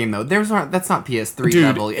movies of that game though. That's not PS3 Dude,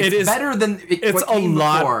 level. It's it is- better than it's what a came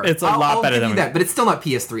lot- before. it's a lot I'll better give than you what- that, but it's still not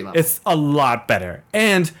PS3 level. It's a lot better.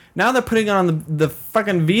 And now they're putting it on the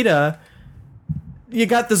fucking Vita. You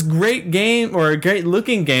got this great game or a great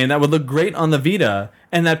looking game that would look great on the Vita,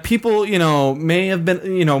 and that people, may have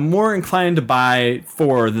been, more inclined to buy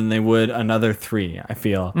 4 than they would another 3, I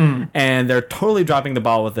feel. And they're totally dropping the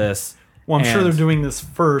ball with this. Well, I'm sure And- they're doing this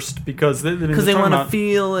first because they want to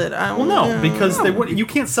feel it. Well, no, because you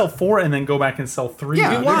can't sell 4 and then go back and sell 3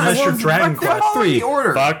 Yeah, unless well, you're Dragon they're Quest. already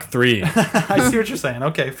ordered. Fuck 3. I see what you're saying.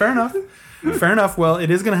 Okay, fair enough. Fair enough. Well, it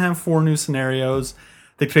is going to have 4 new scenarios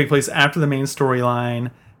that take place after the main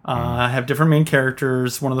storyline. Have different main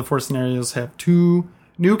characters. One of the 4 scenarios have 2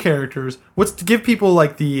 new characters. What's to give people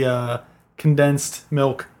like the condensed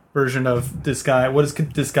milk version of Disgaea? What is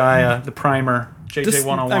Disgaea? The primer.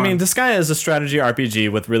 JJ101. I mean, Disgaea is a strategy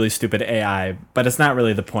RPG with really stupid AI, but it's not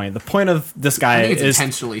really the point. The point of I Disgaea think it's is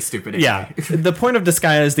intentionally stupid. yeah. The point of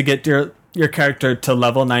Disgaea is to get your character to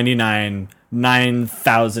level 99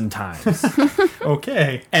 9,000 times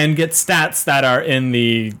okay. and get stats that are in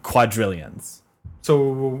the quadrillions.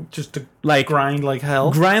 So just to Like grind like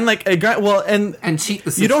hell. grind like a grind. Well, and cheat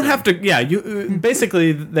the system. you don't have to. Yeah, you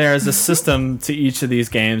basically there's a system to each of these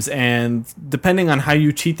games, and depending on how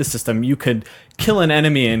you cheat the system, you could kill an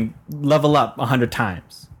enemy and level up 100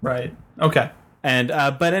 times. Right. Okay. And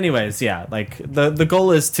but anyways, yeah, like the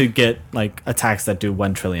goal is to get like attacks that do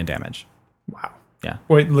 1 trillion damage. Wow. Yeah,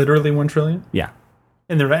 Wait, literally 1 trillion? yeah.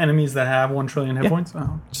 And there are enemies that have 1 trillion hit Yeah. points?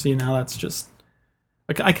 Oh, see, now that's just...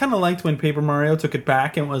 Like, I kind of liked when Paper Mario took it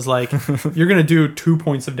back and was like, you're going to do 2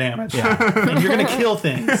 points of damage. Yeah. And you're going to kill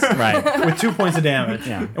things Right. with 2 points of damage.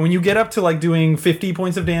 Yeah. And when you get up to like doing 50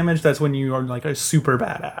 points of damage, that's when you are like a super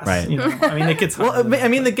badass. Right. I mean, it gets... Well, hard. I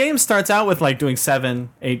mean, the game starts out with like doing 7,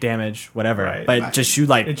 8 damage, whatever. Right. But just you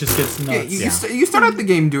like It just gets nuts. You start out the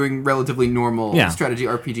game doing relatively normal Yeah. strategy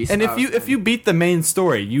RPG stuff. and if you beat the main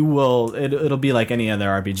story, you will it'll be like any other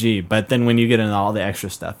RPG. But then when you get into all the extra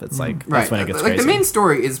stuff, it's like that's when it gets like crazy. the main story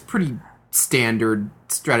is pretty standard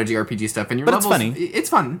strategy RPG stuff, and your But it's levels, funny. It's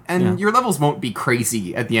fun, and Yeah. your levels won't be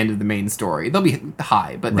crazy at the end of the main story. They'll be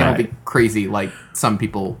high, but they won't Right. be crazy like some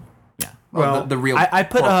people. Yeah. Well, the real. I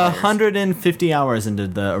put core players. 150 hours into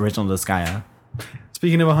the original Disgaea.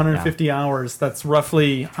 Speaking of 150 hours, that's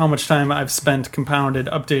roughly how much time I've spent compounded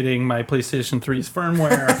updating my PlayStation 3's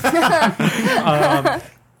firmware.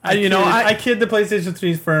 I kid the PlayStation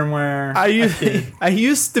 3's firmware. I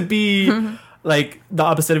used to be like the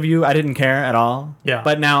opposite of you. I didn't care at all. Yeah.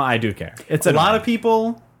 But now I do care. It's a lot of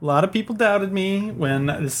people doubted me when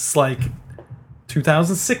this is like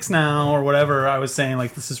 2006 now or whatever. I was saying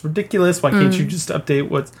like, this is ridiculous. Why can't you just update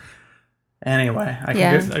what's... Anyway, I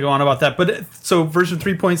can go on about that. But so version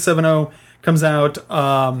 3.70 comes out.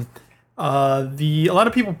 A lot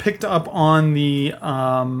of people picked up on the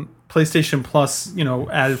PlayStation Plus,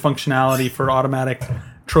 added functionality for automatic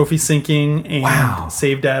trophy syncing and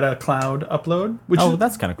save data cloud upload, which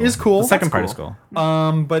that's kind of cool. Is cool. The second That's part is cool.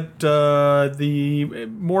 But the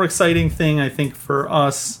more exciting thing, I think, for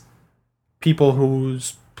us, people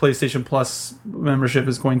whose PlayStation Plus membership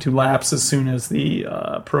is going to lapse as soon as the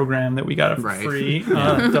program that we got for free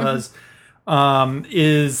does,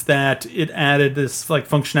 is that it added this like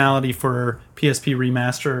functionality for PSP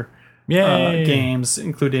remaster games,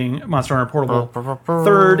 including Monster Hunter Portable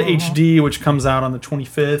 3rd HD, which comes out on the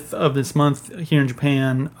 25th of this month here in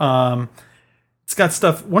Japan. It's got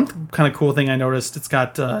stuff. One kind of cool thing I noticed, it's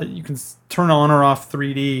got you can turn on or off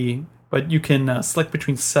 3D, but you can select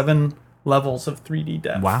between 7 levels of 3D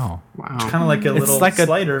depth. Wow. It's kind of like a little like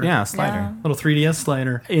slider. slider. Little 3DS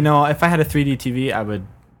slider. If I had a 3D TV, I would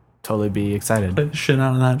totally be excited. Play the shit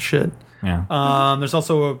out of that shit. Yeah. There's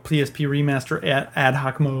also a PSP remaster ad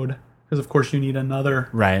hoc mode because, of course, you need another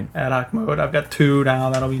Right. ad hoc mode. I've got 2 now.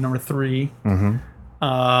 That'll be number 3.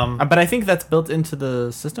 But I think that's built into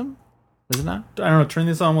the system, is it not? I don't know. Turn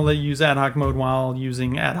this on. We'll let you use ad hoc mode while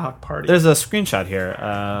using ad hoc party. There's a screenshot here.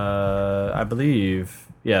 I believe.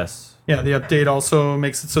 Yes. Yeah, the update also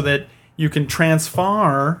makes it so that you can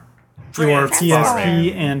transfer your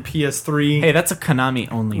PSP and PS3 Hey, that's a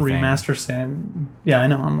Konami only remaster stand. Yeah, I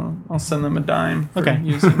know. I'll send them a dime for Okay.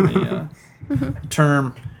 using the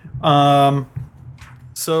term.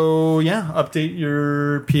 So yeah, update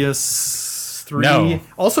your PS3. No.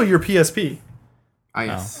 Also your PSP.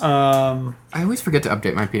 Yes. Um, I always forget to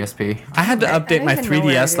update my PSP. I had to I update don't my even know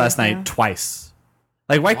where it 3DS is last night now. twice.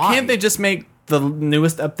 Like, why Why? can't they just make the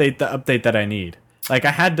newest update the update that I need? Like,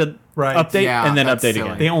 I had to Right. update Yeah, and then that's update silly.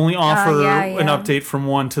 again. they only offer yeah. an update from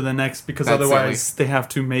one to the next because That's otherwise they have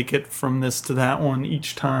to make it from this to that one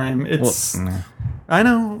each time. It's Well, I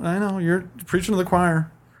know. You're preaching to the choir.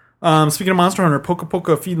 Speaking of Monster Hunter, Poca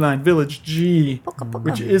Poca Feline Village G,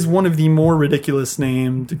 which is one of the more ridiculous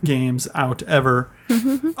named games out ever.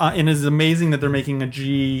 And it's amazing that they're making a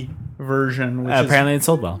G version, which apparently it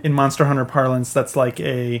sold well. is, in Monster Hunter parlance, that's like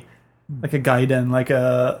a Gaiden, like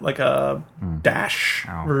a dash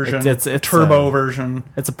version, It's a turbo version.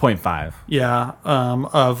 It's a 0.5. Yeah,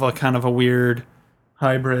 of a kind of a weird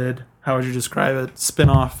hybrid. How would you describe it?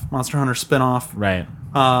 Spin-off, Monster Hunter spin-off. Right.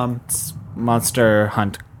 It's Monster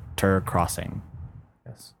Hunter Crossing.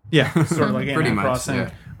 Yes. Yeah, sort of like Pretty Animal much, Crossing.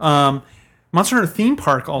 yeah. Monster Hunter theme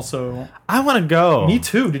park also. I want to go. Me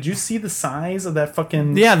too. Did you see the size of that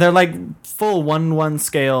fucking? Yeah, they're like full 1/1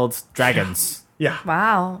 scaled dragons. Yeah,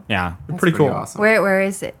 Wow. Yeah. pretty cool. Awesome. Where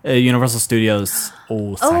is it? Universal Studios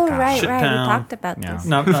Osaka. Oh, right. Shit We town. talked about Yeah. this.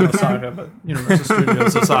 Not Osaka, but Universal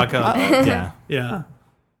Studios Osaka. Yeah.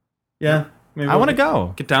 Yeah. Maybe I want to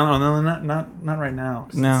go. get down. Oh no, not right now.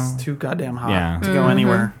 'Cause No. it's too goddamn hot Yeah. to go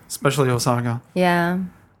anywhere, especially Osaka. Yeah.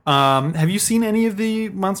 Have you seen any of the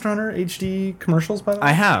Monster Hunter HD commercials? By the way,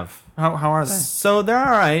 I have. How are they? So they're all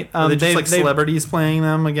right. Are they just like they- celebrities playing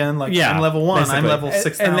them again? Like Yeah, I'm level 1, I'm basically. level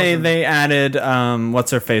 6,000. And they added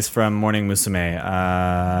what's her face from Morning Musume.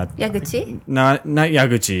 Yaguchi? Not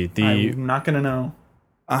Yaguchi. The I'm not gonna know.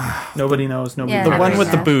 Nobody knows. Nobody. Yeah. the knows. one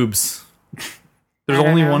with the Yeah. boobs. There's I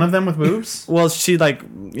don't only know. one of them with boobs. Well, she took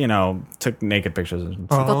naked pictures.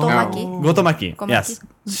 Gotomaki? Gotomaki. Gomaki? Yes.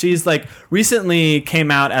 She's recently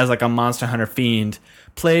came out as a Monster Hunter fiend.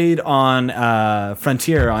 Played on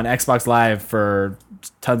Frontier on Xbox Live for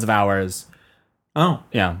tons of hours. Oh,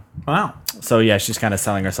 Yeah. wow. So yeah, she's kind of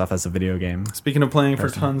selling herself as a video game. Speaking of playing for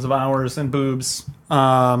tons of hours and boobs,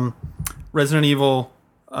 Resident Evil,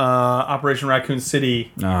 Operation Raccoon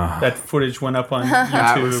City. That footage went up on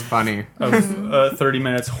That was YouTube funny. of 30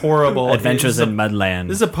 minutes. Horrible. Adventures This is in Mudland.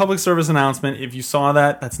 This is a public service announcement. If you saw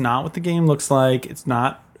that, that's not what the game looks like. It's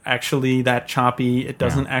not actually that choppy. It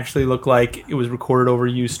doesn't actually look like it was recorded over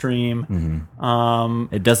Ustream.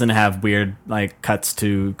 It doesn't have weird cuts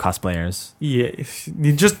to cosplayers. Yeah,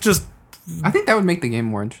 you just I think that would make the game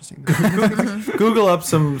more interesting. Google up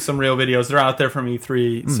some real videos. They're out there from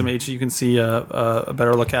E3. Some you can see a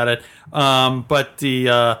better look at it. But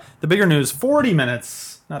the bigger news: 40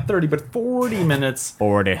 minutes, not 30, but 40 minutes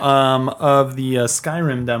 40. of the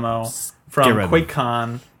Skyrim demo from Skyrim.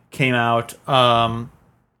 QuakeCon came out.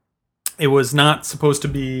 It was not supposed to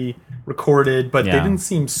be recorded, but they Yeah. didn't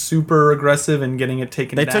seem super aggressive in getting it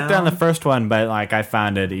taken They down. took down the first one, but I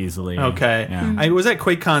found it easily. Okay. Yeah. I was at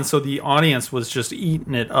QuakeCon, so the audience was just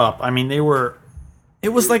eating it up. I mean, they were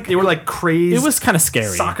crazed. It was kind of scary.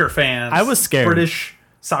 soccer fans. I was scared. British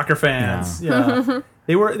soccer fans. Yeah.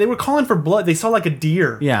 They were calling for blood. They saw a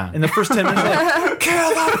deer. Yeah. In the first 10 minutes, kill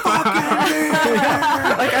the fucking deer.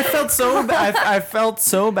 I felt so bad. I felt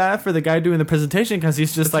so bad for the guy doing the presentation because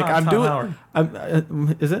he's just Tom I'm doing.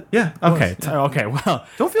 Howard. Is it? Yeah. Okay. It was. Okay. Well,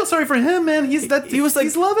 Don't feel sorry for him, man. He was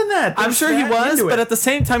he's loving that. I'm sure he That was, into but it. at the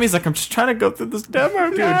same time, he's I'm just trying to go through this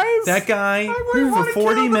demo, guys. That guy wouldn't for wanna 40 kill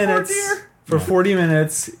the poor minutes. deer. For 40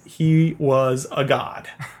 minutes, he was a god.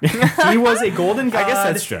 He was a golden god. I guess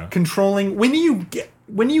that's true. Controlling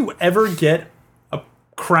when you ever get a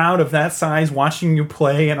crowd of that size watching you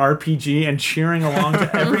play an RPG and cheering along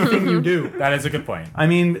to everything you do. That is a good point. I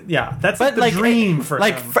mean, yeah, that's the dream for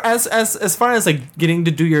him. as far as getting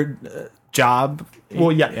to do your job.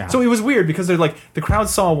 Well, yeah. So it was weird because they're the crowd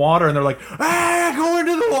saw water and they're go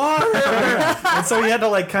into the water. And so he had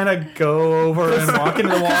to kind of go over and walk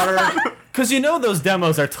into the water. Because those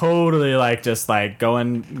demos are totally just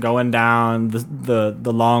going down the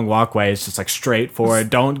long walkway. It's just straight forward.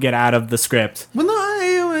 Don't get out of the script. Well, no,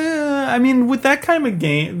 I mean, with that kind of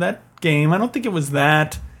game, I don't think it was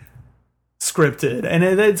that scripted, and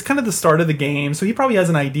it's kind of the start of the game, so he probably has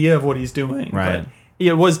an idea of what he's doing. Right. But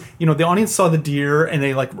it was, the audience saw the deer, and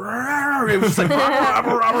they like, it was like,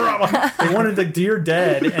 they wanted the deer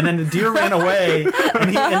dead, and then the deer ran away,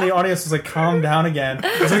 and the audience was like, calm down again.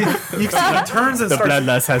 So he turns and The starts.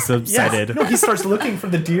 bloodlust has subsided. Yes, no, he starts looking for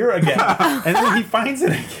the deer again, and then he finds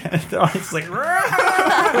it again. The audience is like,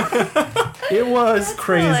 it was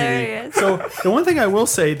crazy. hilarious. So the one thing I will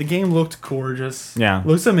say, the game looked gorgeous. Yeah.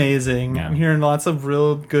 Looks amazing. Yeah. I'm hearing lots of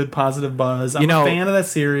real good positive buzz. I'm You know, a fan of that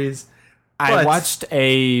series. I But- watched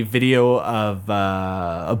a video of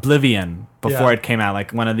Oblivion before Yeah. it came out,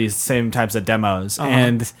 like one of these same types of demos,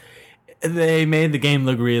 and they made the game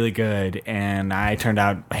look really good, and I turned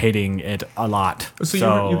out hating it a lot.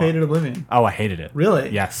 So you hated Oblivion? Oh, I hated it. Really?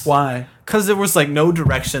 Yes. Why? Because there was like no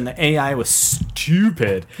direction. The AI was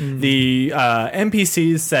stupid. The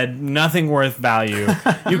NPCs said nothing worth value.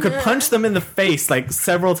 You could punch them in the face like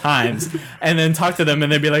several times, and then talk to them,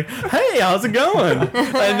 and they'd be like, "Hey, how's it going?"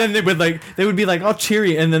 And then they would be like all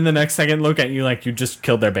cheery, and then the next second look at you like you just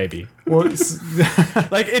killed their baby. Well,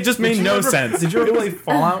 Like it just made no sense. Did you ever play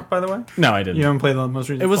Fallout, by the way? No, I didn't. You haven't played the most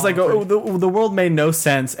recent It was like Fallout, the world made no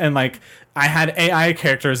sense, and like I had AI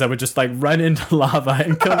characters that would just like run into lava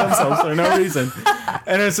and kill themselves for no reason,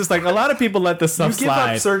 and it's just like a lot of people let this stuff You give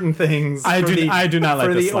slide. up certain things. I do not let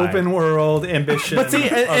for this the slide. open world ambition But see,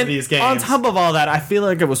 of and these games. on top of all that, I feel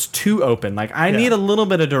like it was too open. Like I need a little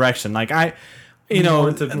bit of direction. Like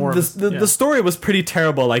the story was pretty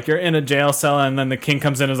terrible. Like you're in a jail cell, and then the king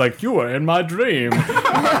comes in and is like, "You were in my dream.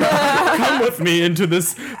 Come with me into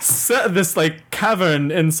this like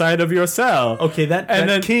cavern inside of your cell." Okay, that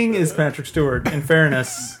then king is Patrick Stewart. In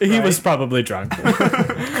fairness, he right? was probably drunk.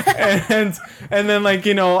 and then like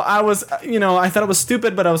I thought it was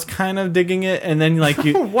stupid, but I was kind of digging it. And then like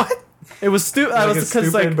what? it was stupid. I Like, was it's because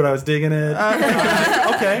stupid, like. but I was digging it.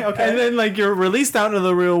 Okay. And then like you're released out into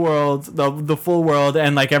the real world, the full world,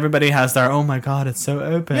 and like everybody has their "oh my god, it's so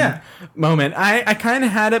open" moment. I kind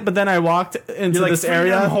of had it, but then I walked into You're like, this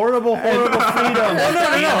area. freedom, horrible freedom.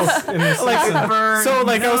 No. In this Like, system. so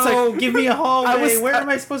like I was like, give me a hallway. Where am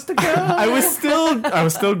I supposed to go? I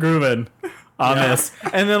was still grooving on this,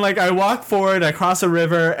 and then like I walk forward, I cross a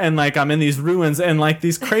river, and like I'm in these ruins, and like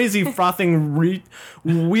these crazy frothing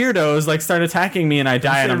weirdos like start attacking me, and I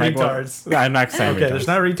die, and I'm like, retards. well, I'm not saying Okay, retards. there's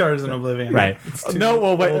not retards in Oblivion. Right. It's too No,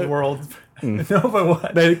 well, wait, old world. No, but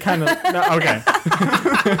what? They kind of okay.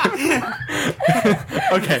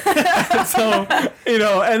 Okay. So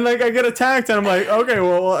and like I get attacked, and I'm like, okay,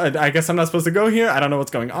 well, I guess I'm not supposed to go here. I don't know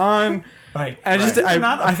what's going on. Right. I just It's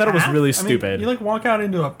not a I thought it was path. really I mean, stupid. you like walk out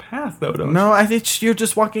into a path though, don't you? No, I think you're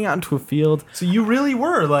just walking out into a field. So you really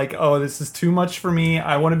were like, oh, this is too much for me.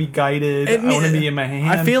 I want to be guided. I want to be in my hand.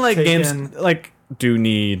 I feel like taken. games like do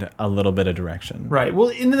need a little bit of direction. Right. Well,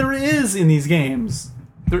 and there is in these games,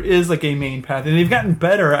 there is like a main path, and they've gotten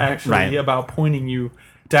better actually Right. about pointing you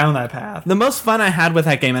down that path. The most fun I had with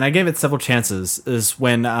that game, and I gave it several chances, is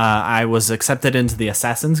when I was accepted into the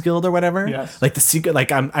Assassin's Guild or whatever. Yes. Like the secret,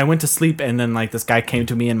 like I went to sleep, and then like this guy came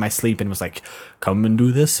to me in my sleep and was like, "Come and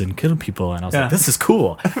do this and kill people," and I was Yeah. like, "This is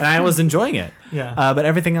cool," and I was enjoying it. Yeah. But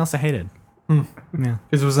everything else I hated. Yeah.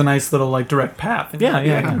 Because it was a nice little like direct path. And Yeah,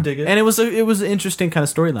 you're like, yeah, I can dig it. And it was an interesting kind of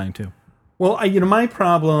storyline too. Well, my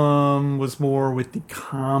problem was more with the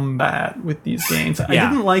combat with these games. I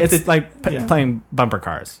didn't like it's that. like yeah. playing bumper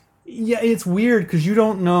cars. Yeah, it's weird because you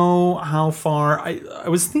don't know how far. I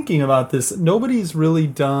was thinking about this. Nobody's really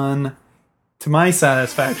done, to my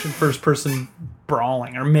satisfaction, first person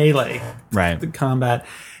brawling or melee Right. the combat,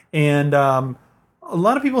 and a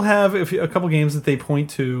lot of people have a couple games that they point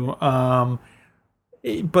to,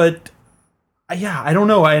 but yeah, I don't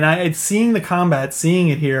know. And seeing the combat, seeing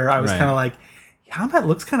it here, I was Right. kind of like, combat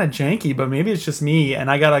looks kind of janky, but maybe it's just me. And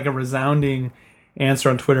I got like a resounding answer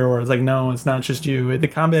on Twitter where it's like, no, it's not just you. The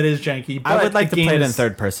combat is janky. But I would like the to play game it in is-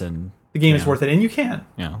 third person. The game is worth it, and you can.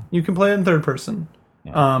 Yeah. You can play it in third person,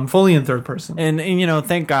 fully in third person. And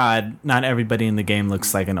thank God, not everybody in the game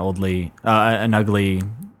looks like an ugly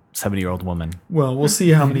 70-year-old woman. Well, we'll see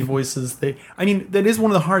how many voices they. I mean, that is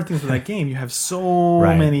one of the hard things with that game. You have so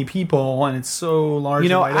Right. many people, and it's so large.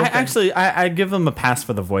 and wide open. I'd give them a pass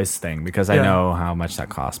for the voice thing because I Yeah. know how much that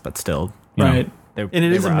costs, but still, you know, Right. they- And it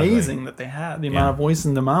they is were ugly. amazing that they had the amount Yeah. of voice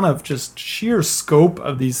and the amount of just sheer scope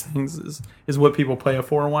of these things is what people play it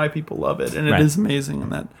for and why people love it. And it Right. is amazing in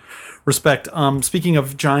that respect. Speaking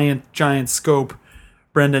of giant scope,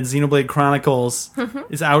 Brendan, Xenoblade Chronicles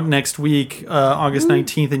is out next week, August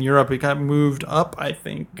 19th in Europe. It got moved up, I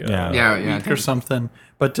think, a week or something.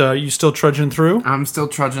 But you still trudging through? I'm still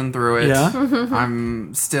trudging through it. Yeah?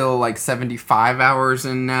 I'm still like 75 hours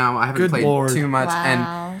in now. I haven't played too much. Wow. And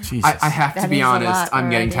I have to be honest, I'm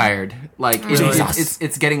getting tired. Like,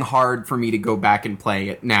 it's getting hard for me to go back and play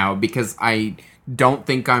it now because I don't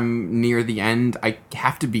think I'm near the end. I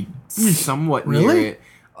have to be somewhat near it.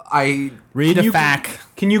 Read a fact.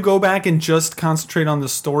 Can you go back and just concentrate on the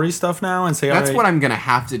story stuff now and say, that's all right, what I'm going to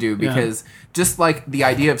have to do because just like the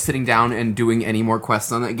idea of sitting down and doing any more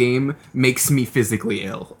quests on that game makes me physically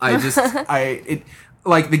ill. Like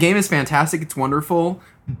the game is fantastic. It's wonderful,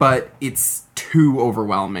 but it's too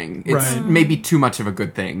overwhelming. It's maybe too much of a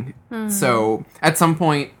good thing. So at some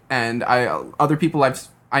point, and other people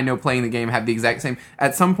I know playing the game have the exact same,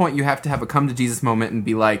 at some point you have to have a come to Jesus moment and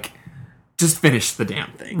be like, just finish the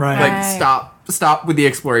damn thing. Right. Like stop with the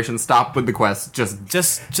exploration, stop with the quest,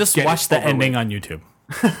 Just watch the ending on YouTube.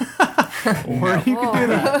 or you can do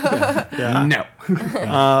that. No.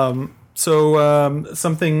 So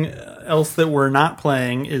something else that we're not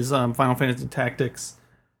playing is Final Fantasy Tactics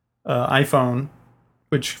iPhone,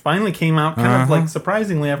 which finally came out kind of like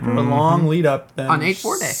surprisingly after a long lead up. Then on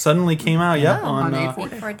 8.4 day. Suddenly came out, on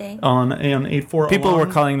 8.4 day. on 8.4. People were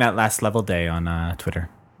calling that last level day on Twitter.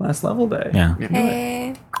 Last level day. Yeah.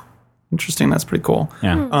 Hey. Interesting. That's pretty cool.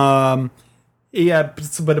 Yeah.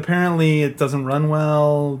 But apparently it doesn't run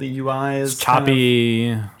well. The UI is choppy.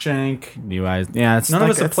 kind of jank. UI. Yeah. It's None of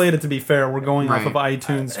us have played it, to be fair. We're going off of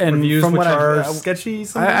iTunes and reviews, from which what are sketchy.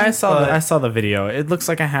 I saw the video. It looks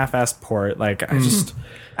like a half-assed port. Like I just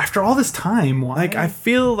after all this time, why? I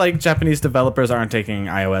feel like Japanese developers aren't taking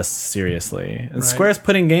iOS seriously. And Square's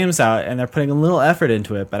putting games out and they're putting a little effort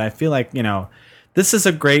into it, but I feel like, this is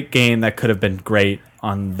a great game that could have been great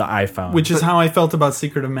on the iPhone. Which is how I felt about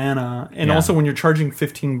Secret of Mana. And also when you're charging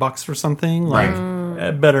 $15 for something, like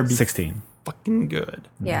it better be 16. Fucking good.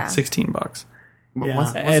 Yeah. $16. Yeah.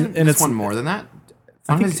 Wasn't and this it's one more than that?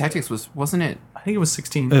 Final Fantasy Tactics wasn't it? I think it was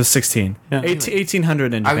 16. It was 16. Yeah.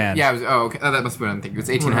 1800 in Japan. Okay. that must be what I'm thinking. It was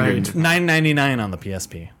 1800. Right. $9.99 on the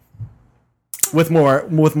PSP. With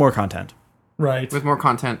more content. Right. With more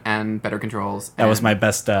content and better controls. That was my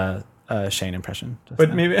best Shane impression.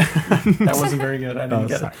 But maybe that wasn't very good. I didn't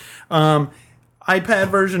get it. iPad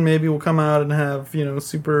version maybe will come out and have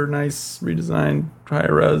super nice redesigned high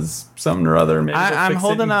res something or other. Maybe I'm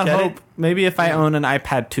holding out hope. Maybe if I own an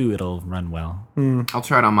iPad 2, it'll run well. I'll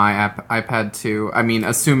try it on my iPad 2. I mean,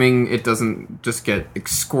 assuming it doesn't just get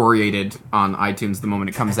excoriated on iTunes the moment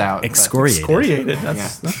it comes out. Excoriated.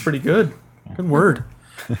 That's pretty good. Good word.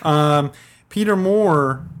 Peter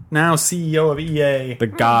Moore, now CEO of EA, the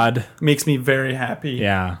god, makes me very happy.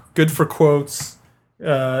 Yeah, good for quotes.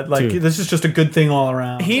 This is just a good thing all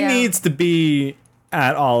around. He needs to be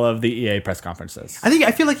at all of the EA press conferences.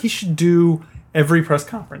 I feel like he should do every press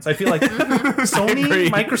conference. I feel like Sony,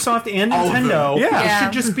 Microsoft, and Nintendo.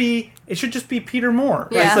 It should just be Peter Moore.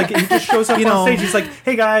 Right? It's like he just shows up on stage. He's like,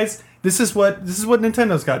 "Hey guys, this is what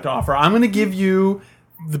Nintendo's got to offer. I'm going to give you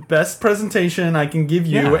the best presentation I can give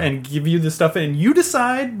you and give you the stuff, and you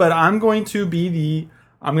decide. But I'm going to be the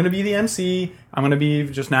MC. I'm going to be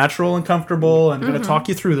just natural and comfortable and going to talk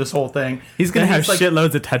you through this whole thing." He's going to have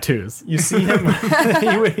shitloads of tattoos. You see him,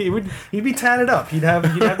 he'd be tatted up. He'd have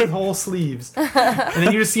his whole sleeves. And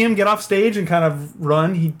then you just see him get off stage and kind of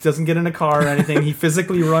run. He doesn't get in a car or anything. He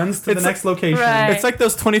physically runs to the next location. Right. It's like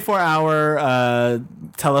those 24-hour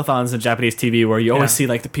telethons in Japanese TV where you always see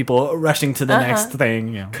like the people rushing to the next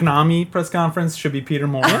thing. Konami press conference should be Peter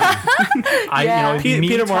Moore.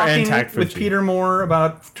 Peter Moore and Tak with Peter Moore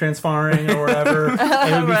about transferring or whatever.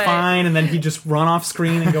 And it would be fine, and then he'd just run off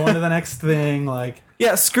screen and go into the next thing.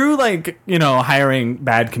 Screw hiring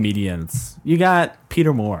bad comedians. You got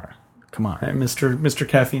Peter Moore. Come on, Mr.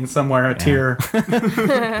 Caffeine somewhere, a tear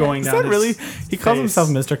going down. Is that really? He calls face. himself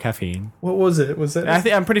Mr. Caffeine. What was it?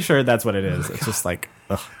 I'm pretty sure that's what it is. It's just like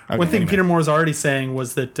one thing Peter Moore was already saying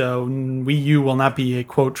was that Wii U will not be a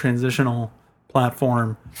quote transitional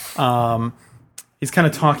platform. He's kind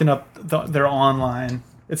of talking up their online.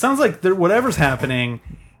 It sounds like whatever's happening,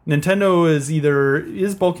 Nintendo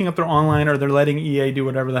is bulking up their online, or they're letting EA do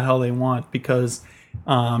whatever the hell they want, because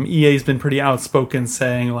EA's been pretty outspoken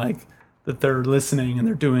saying that they're listening and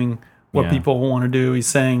they're doing what people want to do. He's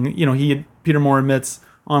saying, Peter Moore admits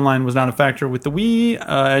online was not a factor with the Wii,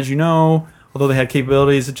 as you know, although they had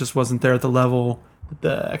capabilities, it just wasn't there at the level that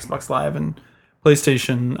the Xbox Live and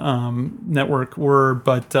PlayStation network were.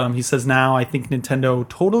 But he says now I think Nintendo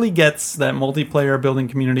totally gets that multiplayer building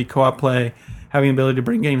community, co-op play, having the ability to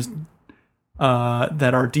bring games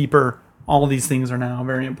that are deeper all of these things are now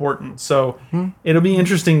very important. So it'll be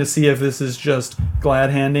interesting to see if this is just glad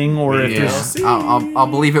handing or if there's I'll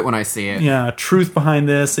believe it when I see it. truth behind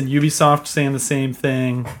this, and Ubisoft saying the same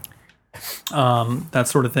thing, that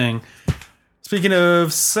sort of thing. Speaking of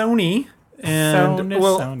Sony,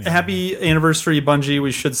 Sony. Happy anniversary, Bungie.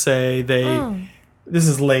 We should say this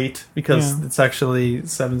is late because it's actually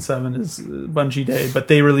 7/7 is Bungie Day, but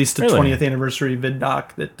they released a 20th anniversary vid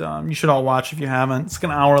doc that you should all watch if you haven't. It's like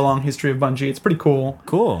an hour-long history of Bungie. It's pretty cool.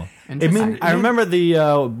 Cool. I remember the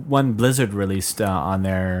one Blizzard released on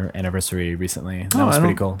their anniversary recently. That was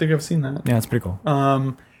pretty cool. I think I've seen that. Yeah, it's pretty cool.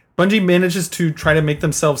 Bungie manages to try to make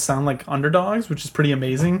themselves sound like underdogs, which is pretty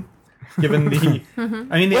amazing. Given the,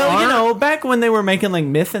 back when they were making like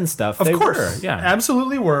Myth and stuff, of course,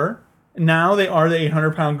 absolutely were. Now they are the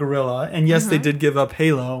 800-pound gorilla, and yes, they did give up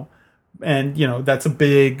Halo, and that's a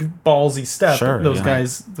big ballsy step. Sure, those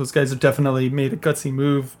guys have definitely made a gutsy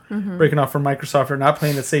move, breaking off from Microsoft. They're not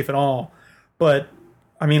playing it safe at all. But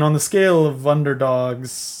I mean, on the scale of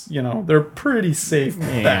underdogs, they're pretty safe.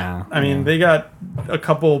 They got a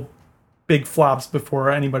couple big flops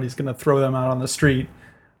before anybody's going to throw them out on the street.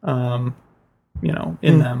 In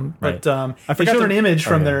them, but I showed an image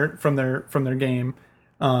from their game.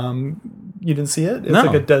 You didn't see it? It's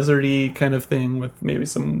like a deserty kind of thing with maybe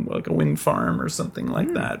some like a wind farm or something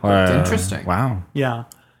like that. But, interesting. Wow. Yeah,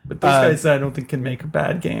 but those guys I don't think can make a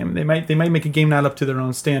bad game. They might make a game not up to their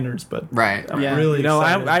own standards, but I'm really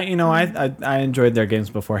excited. I enjoyed their games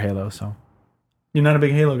before Halo, so you're not a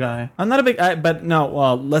big Halo guy. I'm not a big.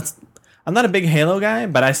 I'm not a big Halo guy,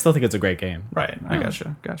 but I still think it's a great game. Right. I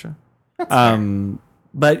gotcha.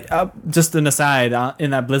 But just an aside,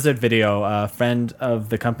 in that Blizzard video, a friend of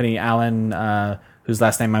the company, Alan, whose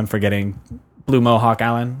last name I'm forgetting, Blue Mohawk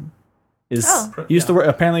Alan, used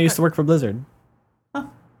to work for Blizzard.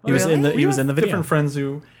 He was in the video. Different friends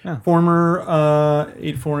who former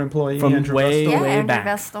 8-4 employee from Andrew way Andrew back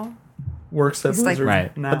Vestal. Works at Blizzard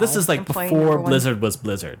right now. But this is like before Blizzard was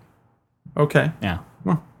Blizzard. Okay. Yeah.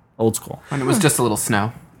 Old school. When it was just a little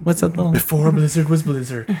snow. What's that little? Before Blizzard was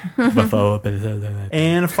Blizzard.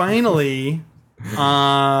 And finally,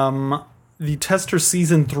 the Tester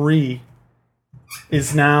Season 3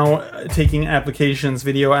 is now taking applications,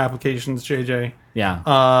 video applications, JJ.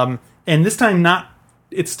 Yeah. And this time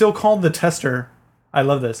it's still called the Tester. I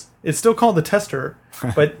love this. It's still called the Tester,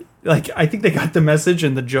 but I think they got the message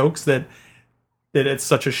and the jokes that it's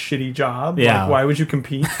such a shitty job. Yeah. Why would you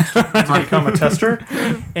compete to become a tester?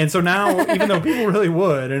 And so now, even though people really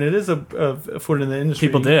would, and it is a foot in the industry.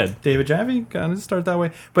 People did. David Jaffe kind of start that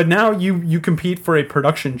way. But now you compete for a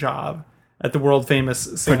production job at the world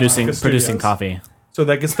famous producing coffee. So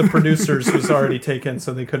that gets the producers who's already taken,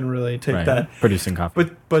 so they couldn't really take that. Producing coffee.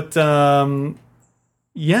 But are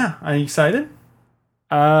you excited?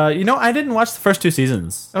 I didn't watch the first 2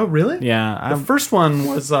 seasons. Oh, really? Yeah. The first one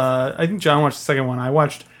was, I think John watched the second one. I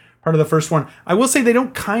watched part of the first one. I will say they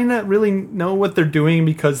don't kind of really know what they're doing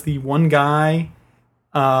because the one guy,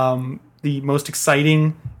 the most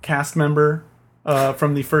exciting cast member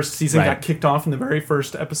from the first season got kicked off in the very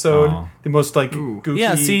first episode. Oh. The most goofy.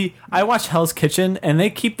 Yeah, see, I watched Hell's Kitchen, and they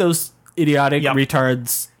keep those idiotic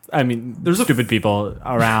retards. I mean, there's stupid people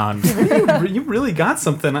around. You really got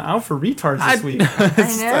something out for retards this week.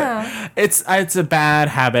 I know. It's a bad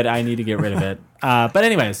habit. I need to get rid of it. But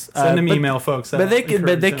anyways, send them email, folks. I had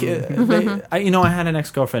an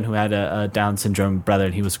ex-girlfriend who had a Down syndrome brother,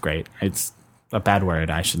 and he was great. It's a bad word.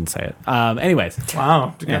 I shouldn't say it. Anyways.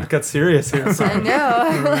 Wow. It got serious here. I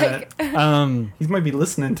know. He might be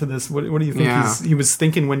listening to this. What do you think he was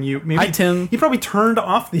thinking when you... Maybe, Hi, Tim. He probably turned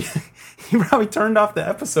off the... the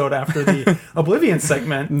episode after the Oblivion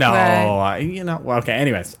segment. No. Okay,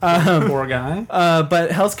 anyways. Poor guy.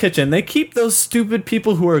 But Hell's Kitchen, they keep those stupid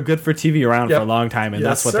people who are good for TV around for a long time, and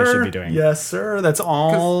that's what they should be doing. Yes, sir. That's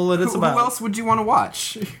all it is about. Who else would you want to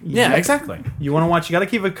watch? Yeah, exactly. You want to watch... You got to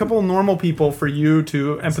keep a couple normal people for you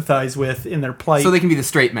to empathize with in their plight. So they can be the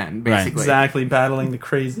straight men, basically. Right. Exactly, battling the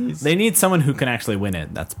crazies. They need someone who can actually win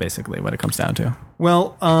it. That's basically what it comes down to.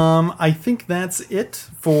 Well, I think that's it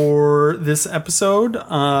for this episode.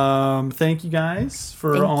 Thank you guys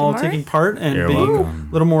for all taking part and being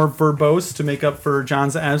a little more verbose to make up for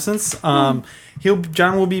John's absence. John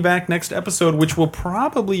will be back next episode, which will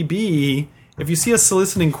probably be, if you see us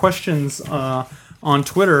soliciting questions on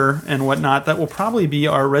Twitter and whatnot, that will probably be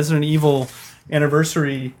our Resident Evil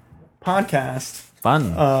anniversary podcast.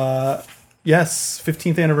 Fun. Yes,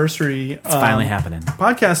 15th anniversary. It's finally happening.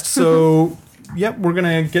 Podcast. So we're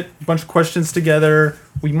gonna get a bunch of questions together.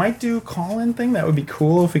 We might do call-in thing. That would be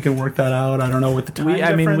cool if we can work that out. I don't know what the time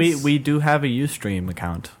difference. We do have a Ustream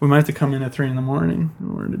account. We might have to come in at 3 a.m.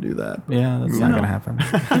 in order to do that. Yeah, that's not going to happen.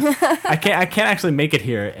 I can't actually make it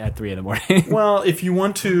here at 3 a.m. Well, if you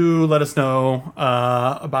want to let us know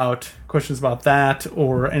about questions about that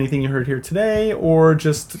or anything you heard here today, or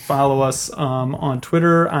just follow us on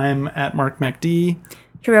Twitter. I'm at MarkMacD.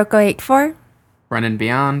 Hiroko84. Brennan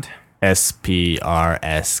Beyond. SPRSK.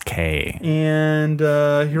 And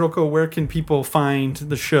Hiroko, where can people find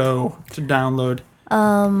the show to download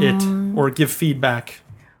it or give feedback?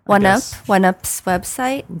 OneUp's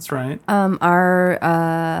website. That's right.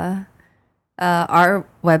 Our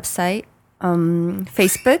website.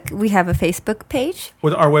 Facebook. We have a Facebook page.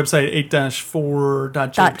 With our website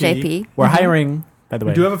 8-4.jp. We're hiring. By the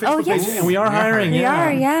way, we do have a Facebook page, yes. and we are hiring. We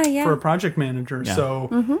are, yeah. For a project manager. Yeah.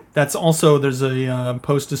 So that's also, there's a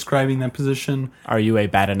post describing that position. Are you a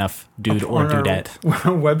bad enough dude or dudette?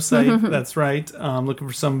 Website, that's right. Looking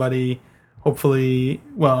for somebody, hopefully,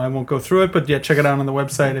 well, I won't go through it, but yeah, check it out on the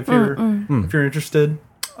website if you're interested.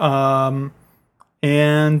 And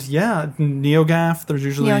yeah, NeoGAF, there's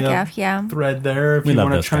usually a thread there if you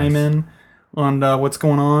want to chime in on what's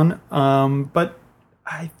going on. But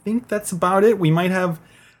I think that's about it. We might have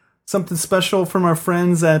something special from our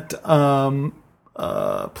friends at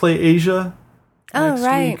Play Asia next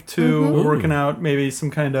week too. We're working out maybe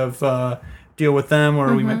some kind of deal with them,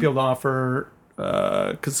 or we might be able to offer,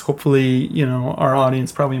 because hopefully, our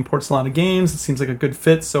audience probably imports a lot of games. It seems like a good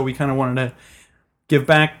fit, so we kind of wanted to give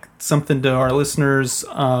back something to our listeners.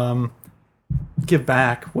 Give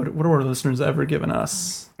back. What have our listeners ever given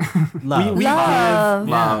us? Love. We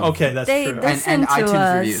Love. Okay, that's true. And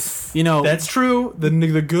iTunes reviews. That's true.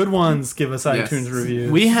 The good ones give us iTunes reviews.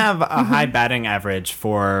 We have a high batting average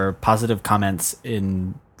for positive comments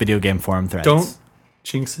in video game forum threads. Don't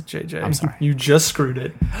jinx it, JJ. I'm sorry. You just screwed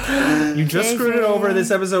it. You just screwed it over. This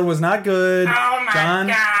episode was not good. Oh my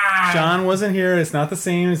God. John wasn't here. It's not the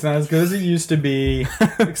same. It's not as good as it used to be,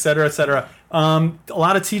 et cetera, et cetera. A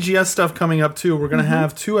lot of TGS stuff coming up, too. We're going to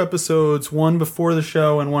have 2 episodes, one before the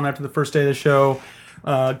show and one after the first day of the show.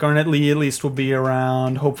 Garnet Lee, at least, will be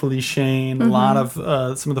around. Hopefully, Shane. A lot of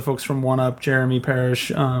some of the folks from OneUp, Jeremy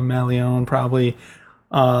Parrish, Malione, probably.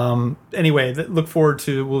 Anyway, look forward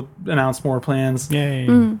to, we'll announce more plans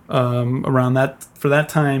around that for that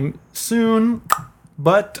time soon.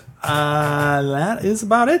 But that is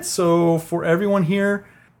about it. So for everyone here,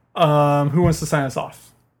 who wants to sign us off?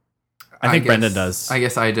 I think Brendan does. I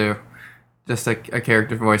guess I do. Just a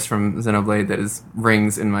character voice from Xenoblade that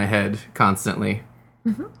rings in my head constantly.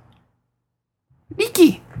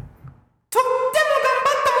 Miki!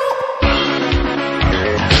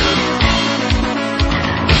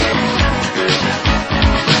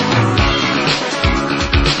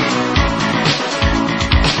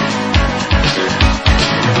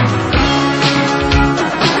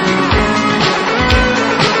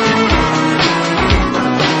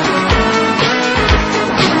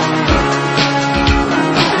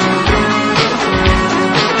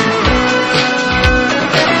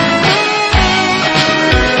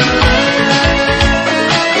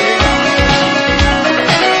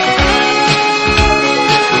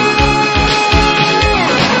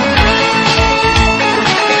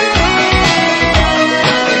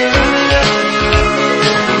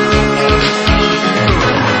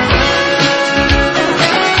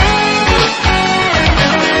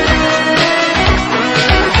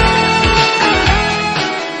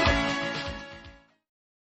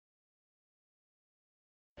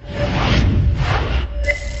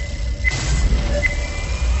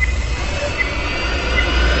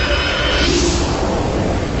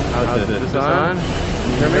 Is this on?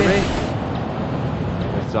 Can you hear me?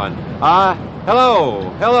 It's on.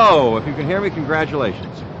 Hello. If you can hear me,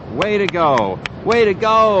 congratulations. Way to go. Way to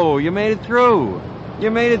go. You made it through.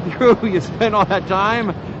 You spent all that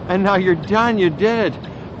time, and now you're done. You did it.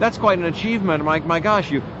 That's quite an achievement. My gosh,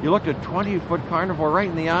 you looked a 20-foot carnivore right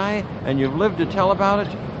in the eye, and you've lived to tell about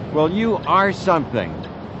it. Well, you are something.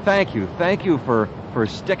 Thank you for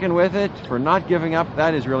sticking with it, for not giving up.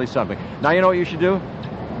 That is really something. Now you know what you should do?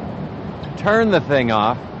 Turn the thing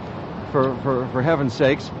off, for heaven's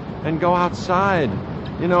sakes, and go outside.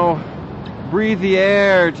 Breathe the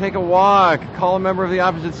air, take a walk, call a member of the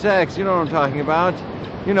opposite sex. You know what I'm talking about.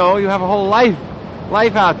 You have a whole life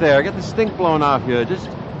out there. Get the stink blown off you. Just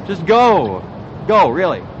go,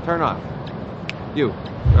 really. Turn off. You.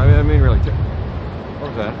 I mean, really. What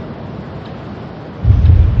was that?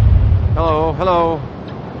 Hello.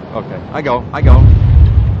 Okay, I go.